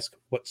can ask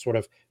what sort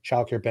of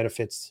childcare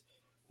benefits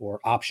or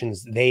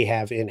options they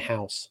have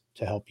in-house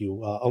to help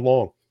you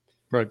along.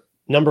 Right.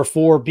 Number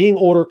 4, being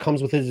older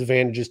comes with its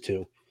advantages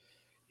too.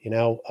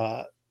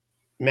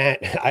 Matt,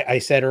 I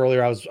said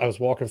earlier, I was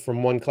walking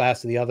from one class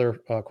to the other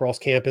across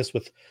campus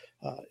with,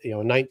 a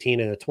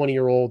 19 and a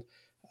 20-year-old.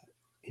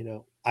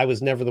 I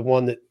was never the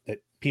one that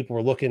people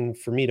were looking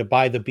for me to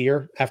buy the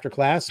beer after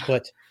class,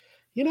 but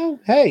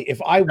hey,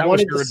 if I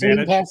wanted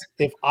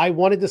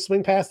to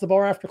swing past the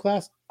bar after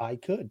class, I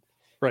could.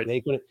 Right. They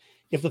couldn't.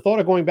 If the thought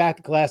of going back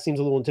to class seems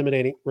a little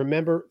intimidating,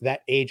 remember that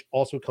age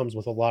also comes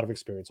with a lot of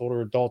experience. Older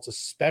adults,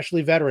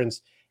 especially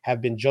veterans,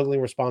 have been juggling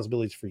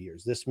responsibilities for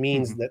years. This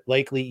means that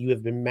likely you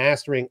have been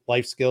mastering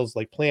life skills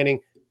like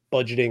planning,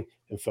 budgeting,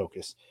 and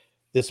focus.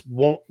 This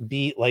won't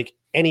be like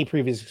any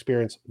previous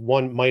experience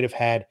one might have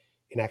had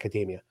in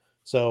academia.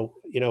 So,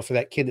 for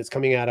that kid that's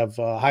coming out of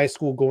high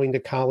school, going to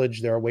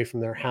college, they're away from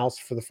their house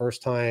for the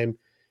first time.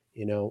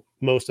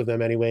 Most of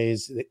them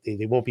anyways,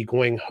 they won't be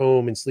going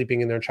home and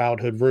sleeping in their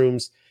childhood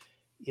rooms.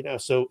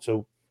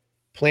 So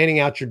planning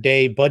out your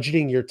day,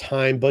 budgeting your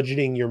time,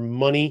 budgeting your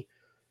money,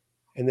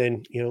 and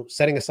then,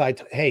 setting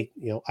aside, hey,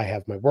 I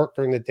have my work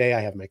during the day. I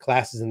have my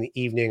classes in the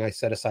evening. I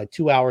set aside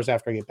 2 hours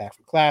after I get back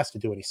from class to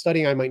do any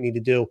studying I might need to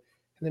do.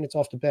 And then it's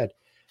off to bed.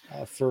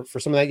 For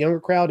some of that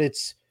younger crowd,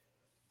 it's,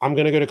 I'm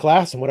going to go to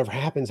class and whatever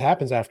happens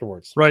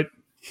afterwards. Right.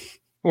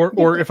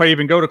 Or if I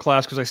even go to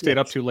class because I stayed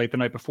up too late the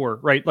night before.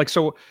 Right. Like,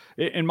 so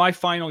in my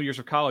final years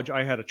of college,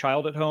 I had a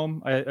child at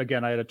home. I had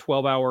a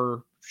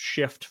 12-hour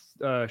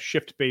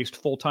shift-based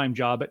full-time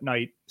job at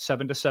night,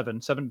 7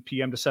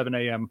 p.m. to 7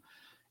 a.m.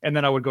 And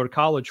then I would go to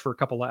college for a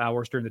couple of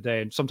hours during the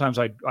day. And sometimes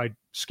I'd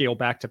scale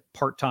back to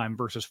part-time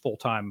versus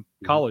full-time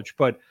college.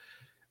 But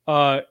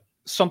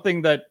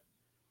something that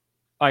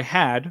I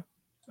had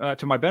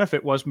to my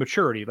benefit was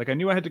maturity. Like, I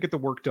knew I had to get the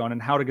work done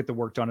and how to get the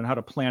work done and how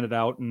to plan it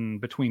out.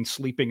 And between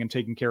sleeping and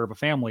taking care of a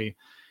family,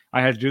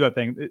 I had to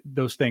do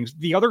those things.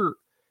 The other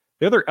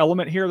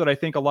element here that I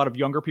think a lot of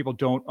younger people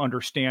don't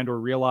understand or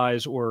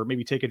realize or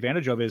maybe take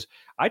advantage of is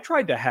I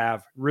tried to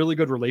have really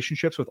good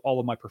relationships with all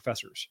of my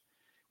professors,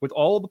 with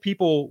all of the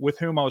people with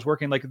whom I was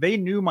working. Like, they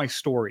knew my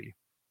story.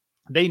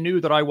 They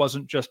knew that I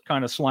wasn't just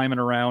kind of sliming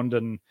around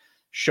and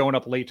showing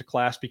up late to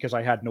class because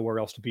I had nowhere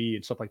else to be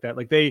and stuff like that.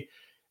 Like,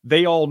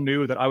 they all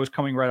knew that I was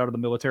coming right out of the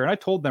military. And I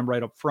told them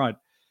right up front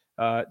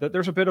that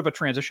there's a bit of a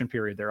transition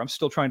period there. I'm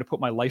still trying to put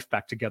my life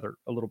back together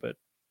a little bit.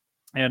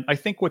 And I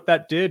think what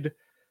that did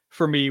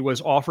for me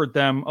was offered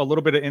them a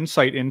little bit of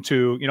insight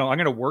into, I'm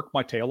going to work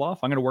my tail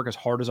off. I'm going to work as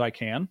hard as I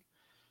can.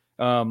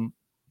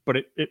 But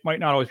it might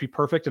not always be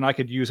perfect, and I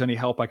could use any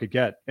help I could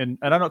get. And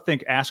I don't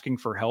think asking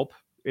for help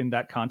in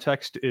that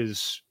context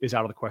is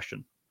out of the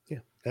question. Yeah,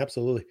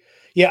 absolutely.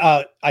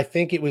 Yeah. I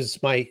think it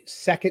was my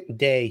second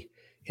day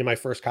in my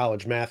first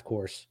college math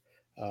course.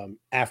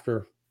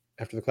 After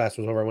the class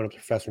was over, I went up to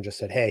the professor and just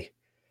said, hey,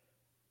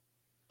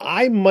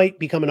 I might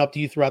be coming up to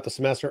you throughout the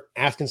semester,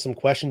 asking some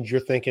questions you're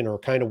thinking are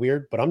kind of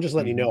weird, but I'm just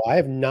letting you know, I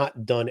have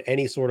not done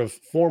any sort of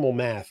formal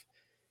math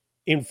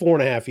in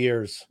 4.5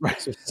 years. Right.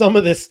 So some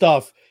of this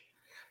stuff,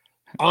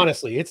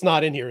 honestly, it's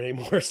not in here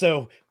anymore.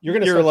 So you're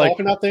going to start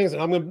talking about things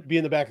and I'm going to be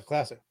in the back of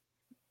class.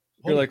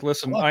 You're like,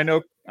 listen, I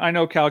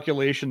know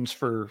calculations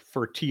for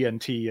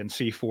TNT and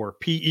C4.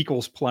 P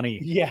equals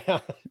plenty. Yeah.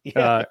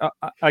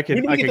 I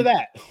can get to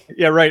that.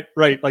 Yeah, right.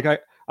 Like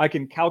I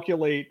can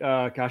calculate.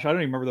 Gosh, I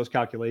don't even remember those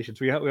calculations.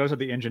 We always have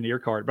the engineer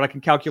card, but I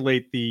can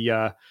calculate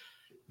the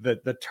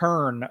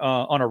turn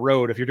on a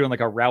road if you're doing like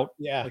a route,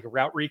 like a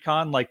route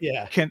recon. Like,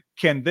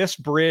 can this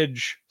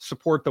bridge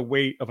support the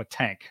weight of a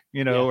tank?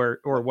 Or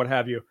what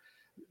have you?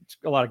 It's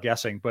a lot of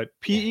guessing, but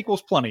P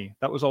equals plenty.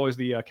 That was always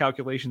the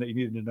calculation that you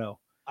needed to know.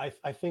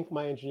 I think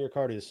my engineer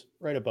card is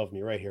right above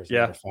me right here, as a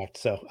matter of fact.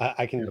 So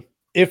I can,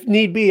 if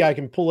need be, I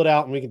can pull it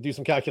out and we can do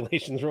some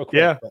calculations real quick.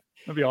 Yeah,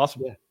 that'd be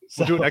awesome. Yeah.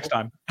 We'll do it next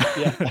time.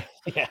 Yeah,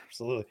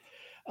 absolutely.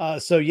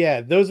 So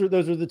those are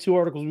the two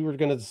articles we were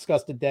going to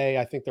discuss today.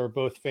 I think they're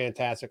both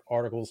fantastic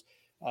articles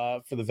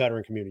for the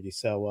veteran community.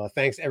 So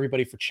thanks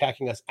everybody for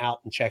checking us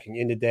out and checking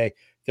in today.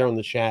 They're on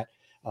the chat.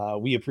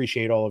 We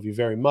appreciate all of you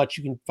very much.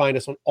 You can find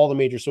us on all the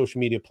major social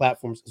media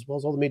platforms, as well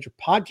as all the major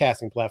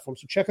podcasting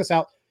platforms. So check us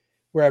out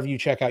wherever you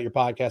check out your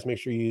podcast. Make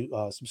sure you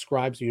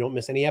subscribe so you don't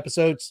miss any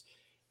episodes.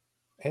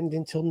 And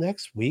until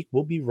next week,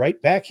 we'll be right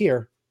back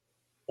here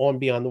on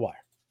Beyond the Wire.